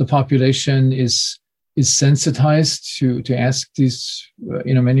the population is sensitized to ask these,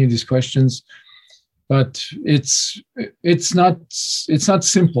 many of these questions. But it's not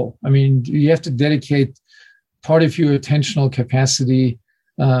simple. I mean, you have to dedicate part of your attentional capacity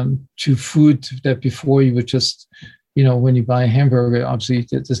to food that before you would just, when you buy a hamburger, obviously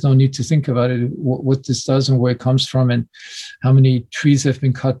there's no need to think about it, what this does and where it comes from, and how many trees have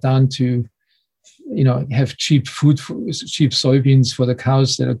been cut down to, have cheap soybeans for the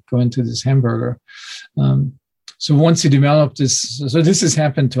cows that are going to this hamburger. So once you develop this, so this has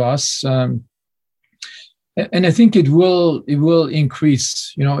happened to us, and I think it will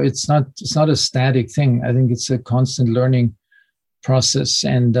increase. It's not a static thing. I think it's a constant learning process,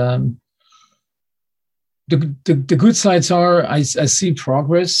 and the good sides are I see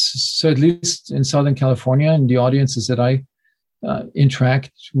progress. So at least in Southern California and the audiences that I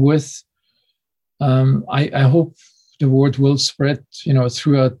interact with, I hope the word will spread,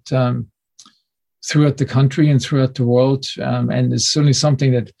 throughout the country and throughout the world. And it's certainly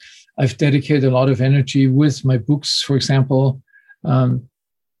something that I've dedicated a lot of energy with my books, for example,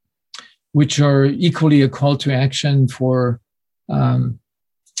 which are equally a call to action for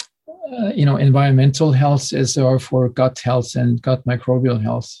environmental health as they are for gut health and gut microbial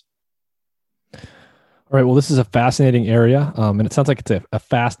health. All right. Well, this is a fascinating area, and it sounds like it's a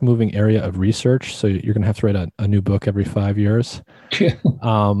fast-moving area of research. So you're going to have to write a new book every 5 years.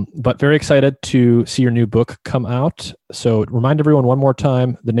 But very excited to see your new book come out. So remind everyone one more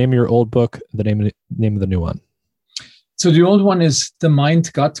time the name of your old book, the name of the new one. So the old one is The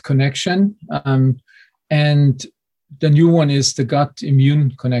Mind-Gut Connection, and the new one is The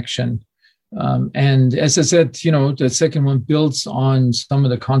Gut-Immune Connection. And as I said, the second one builds on some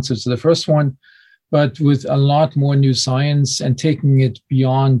of the concepts of the first one, but with a lot more new science and taking it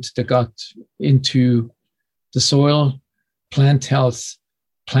beyond the gut into the soil, plant health,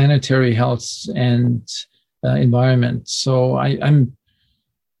 planetary health, and environment. So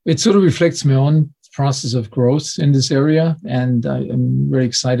it sort of reflects my own process of growth in this area. And I'm very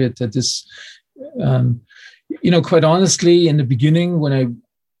excited that this, quite honestly, in the beginning, when I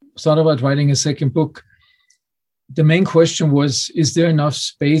thought about writing a second book, the main question was, is there enough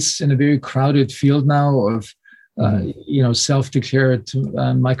space in a very crowded field now of, self-declared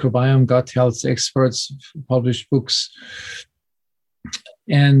microbiome gut health experts, published books?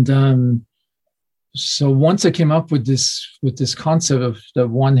 And so once I came up with this concept of the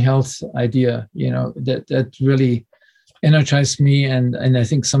One Health idea, that really energized me, and I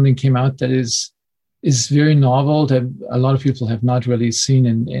think something came out that is very novel that a lot of people have not really seen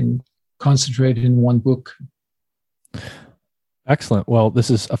and concentrated in one book. Excellent. Well, this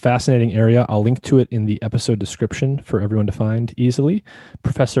is a fascinating area. I'll link to it in the episode description for everyone to find easily.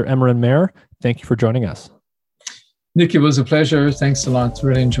 Professor Emeran Mayer, thank you for joining us. Nick, it was a pleasure. Thanks a lot.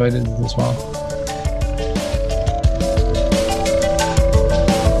 Really enjoyed it as well.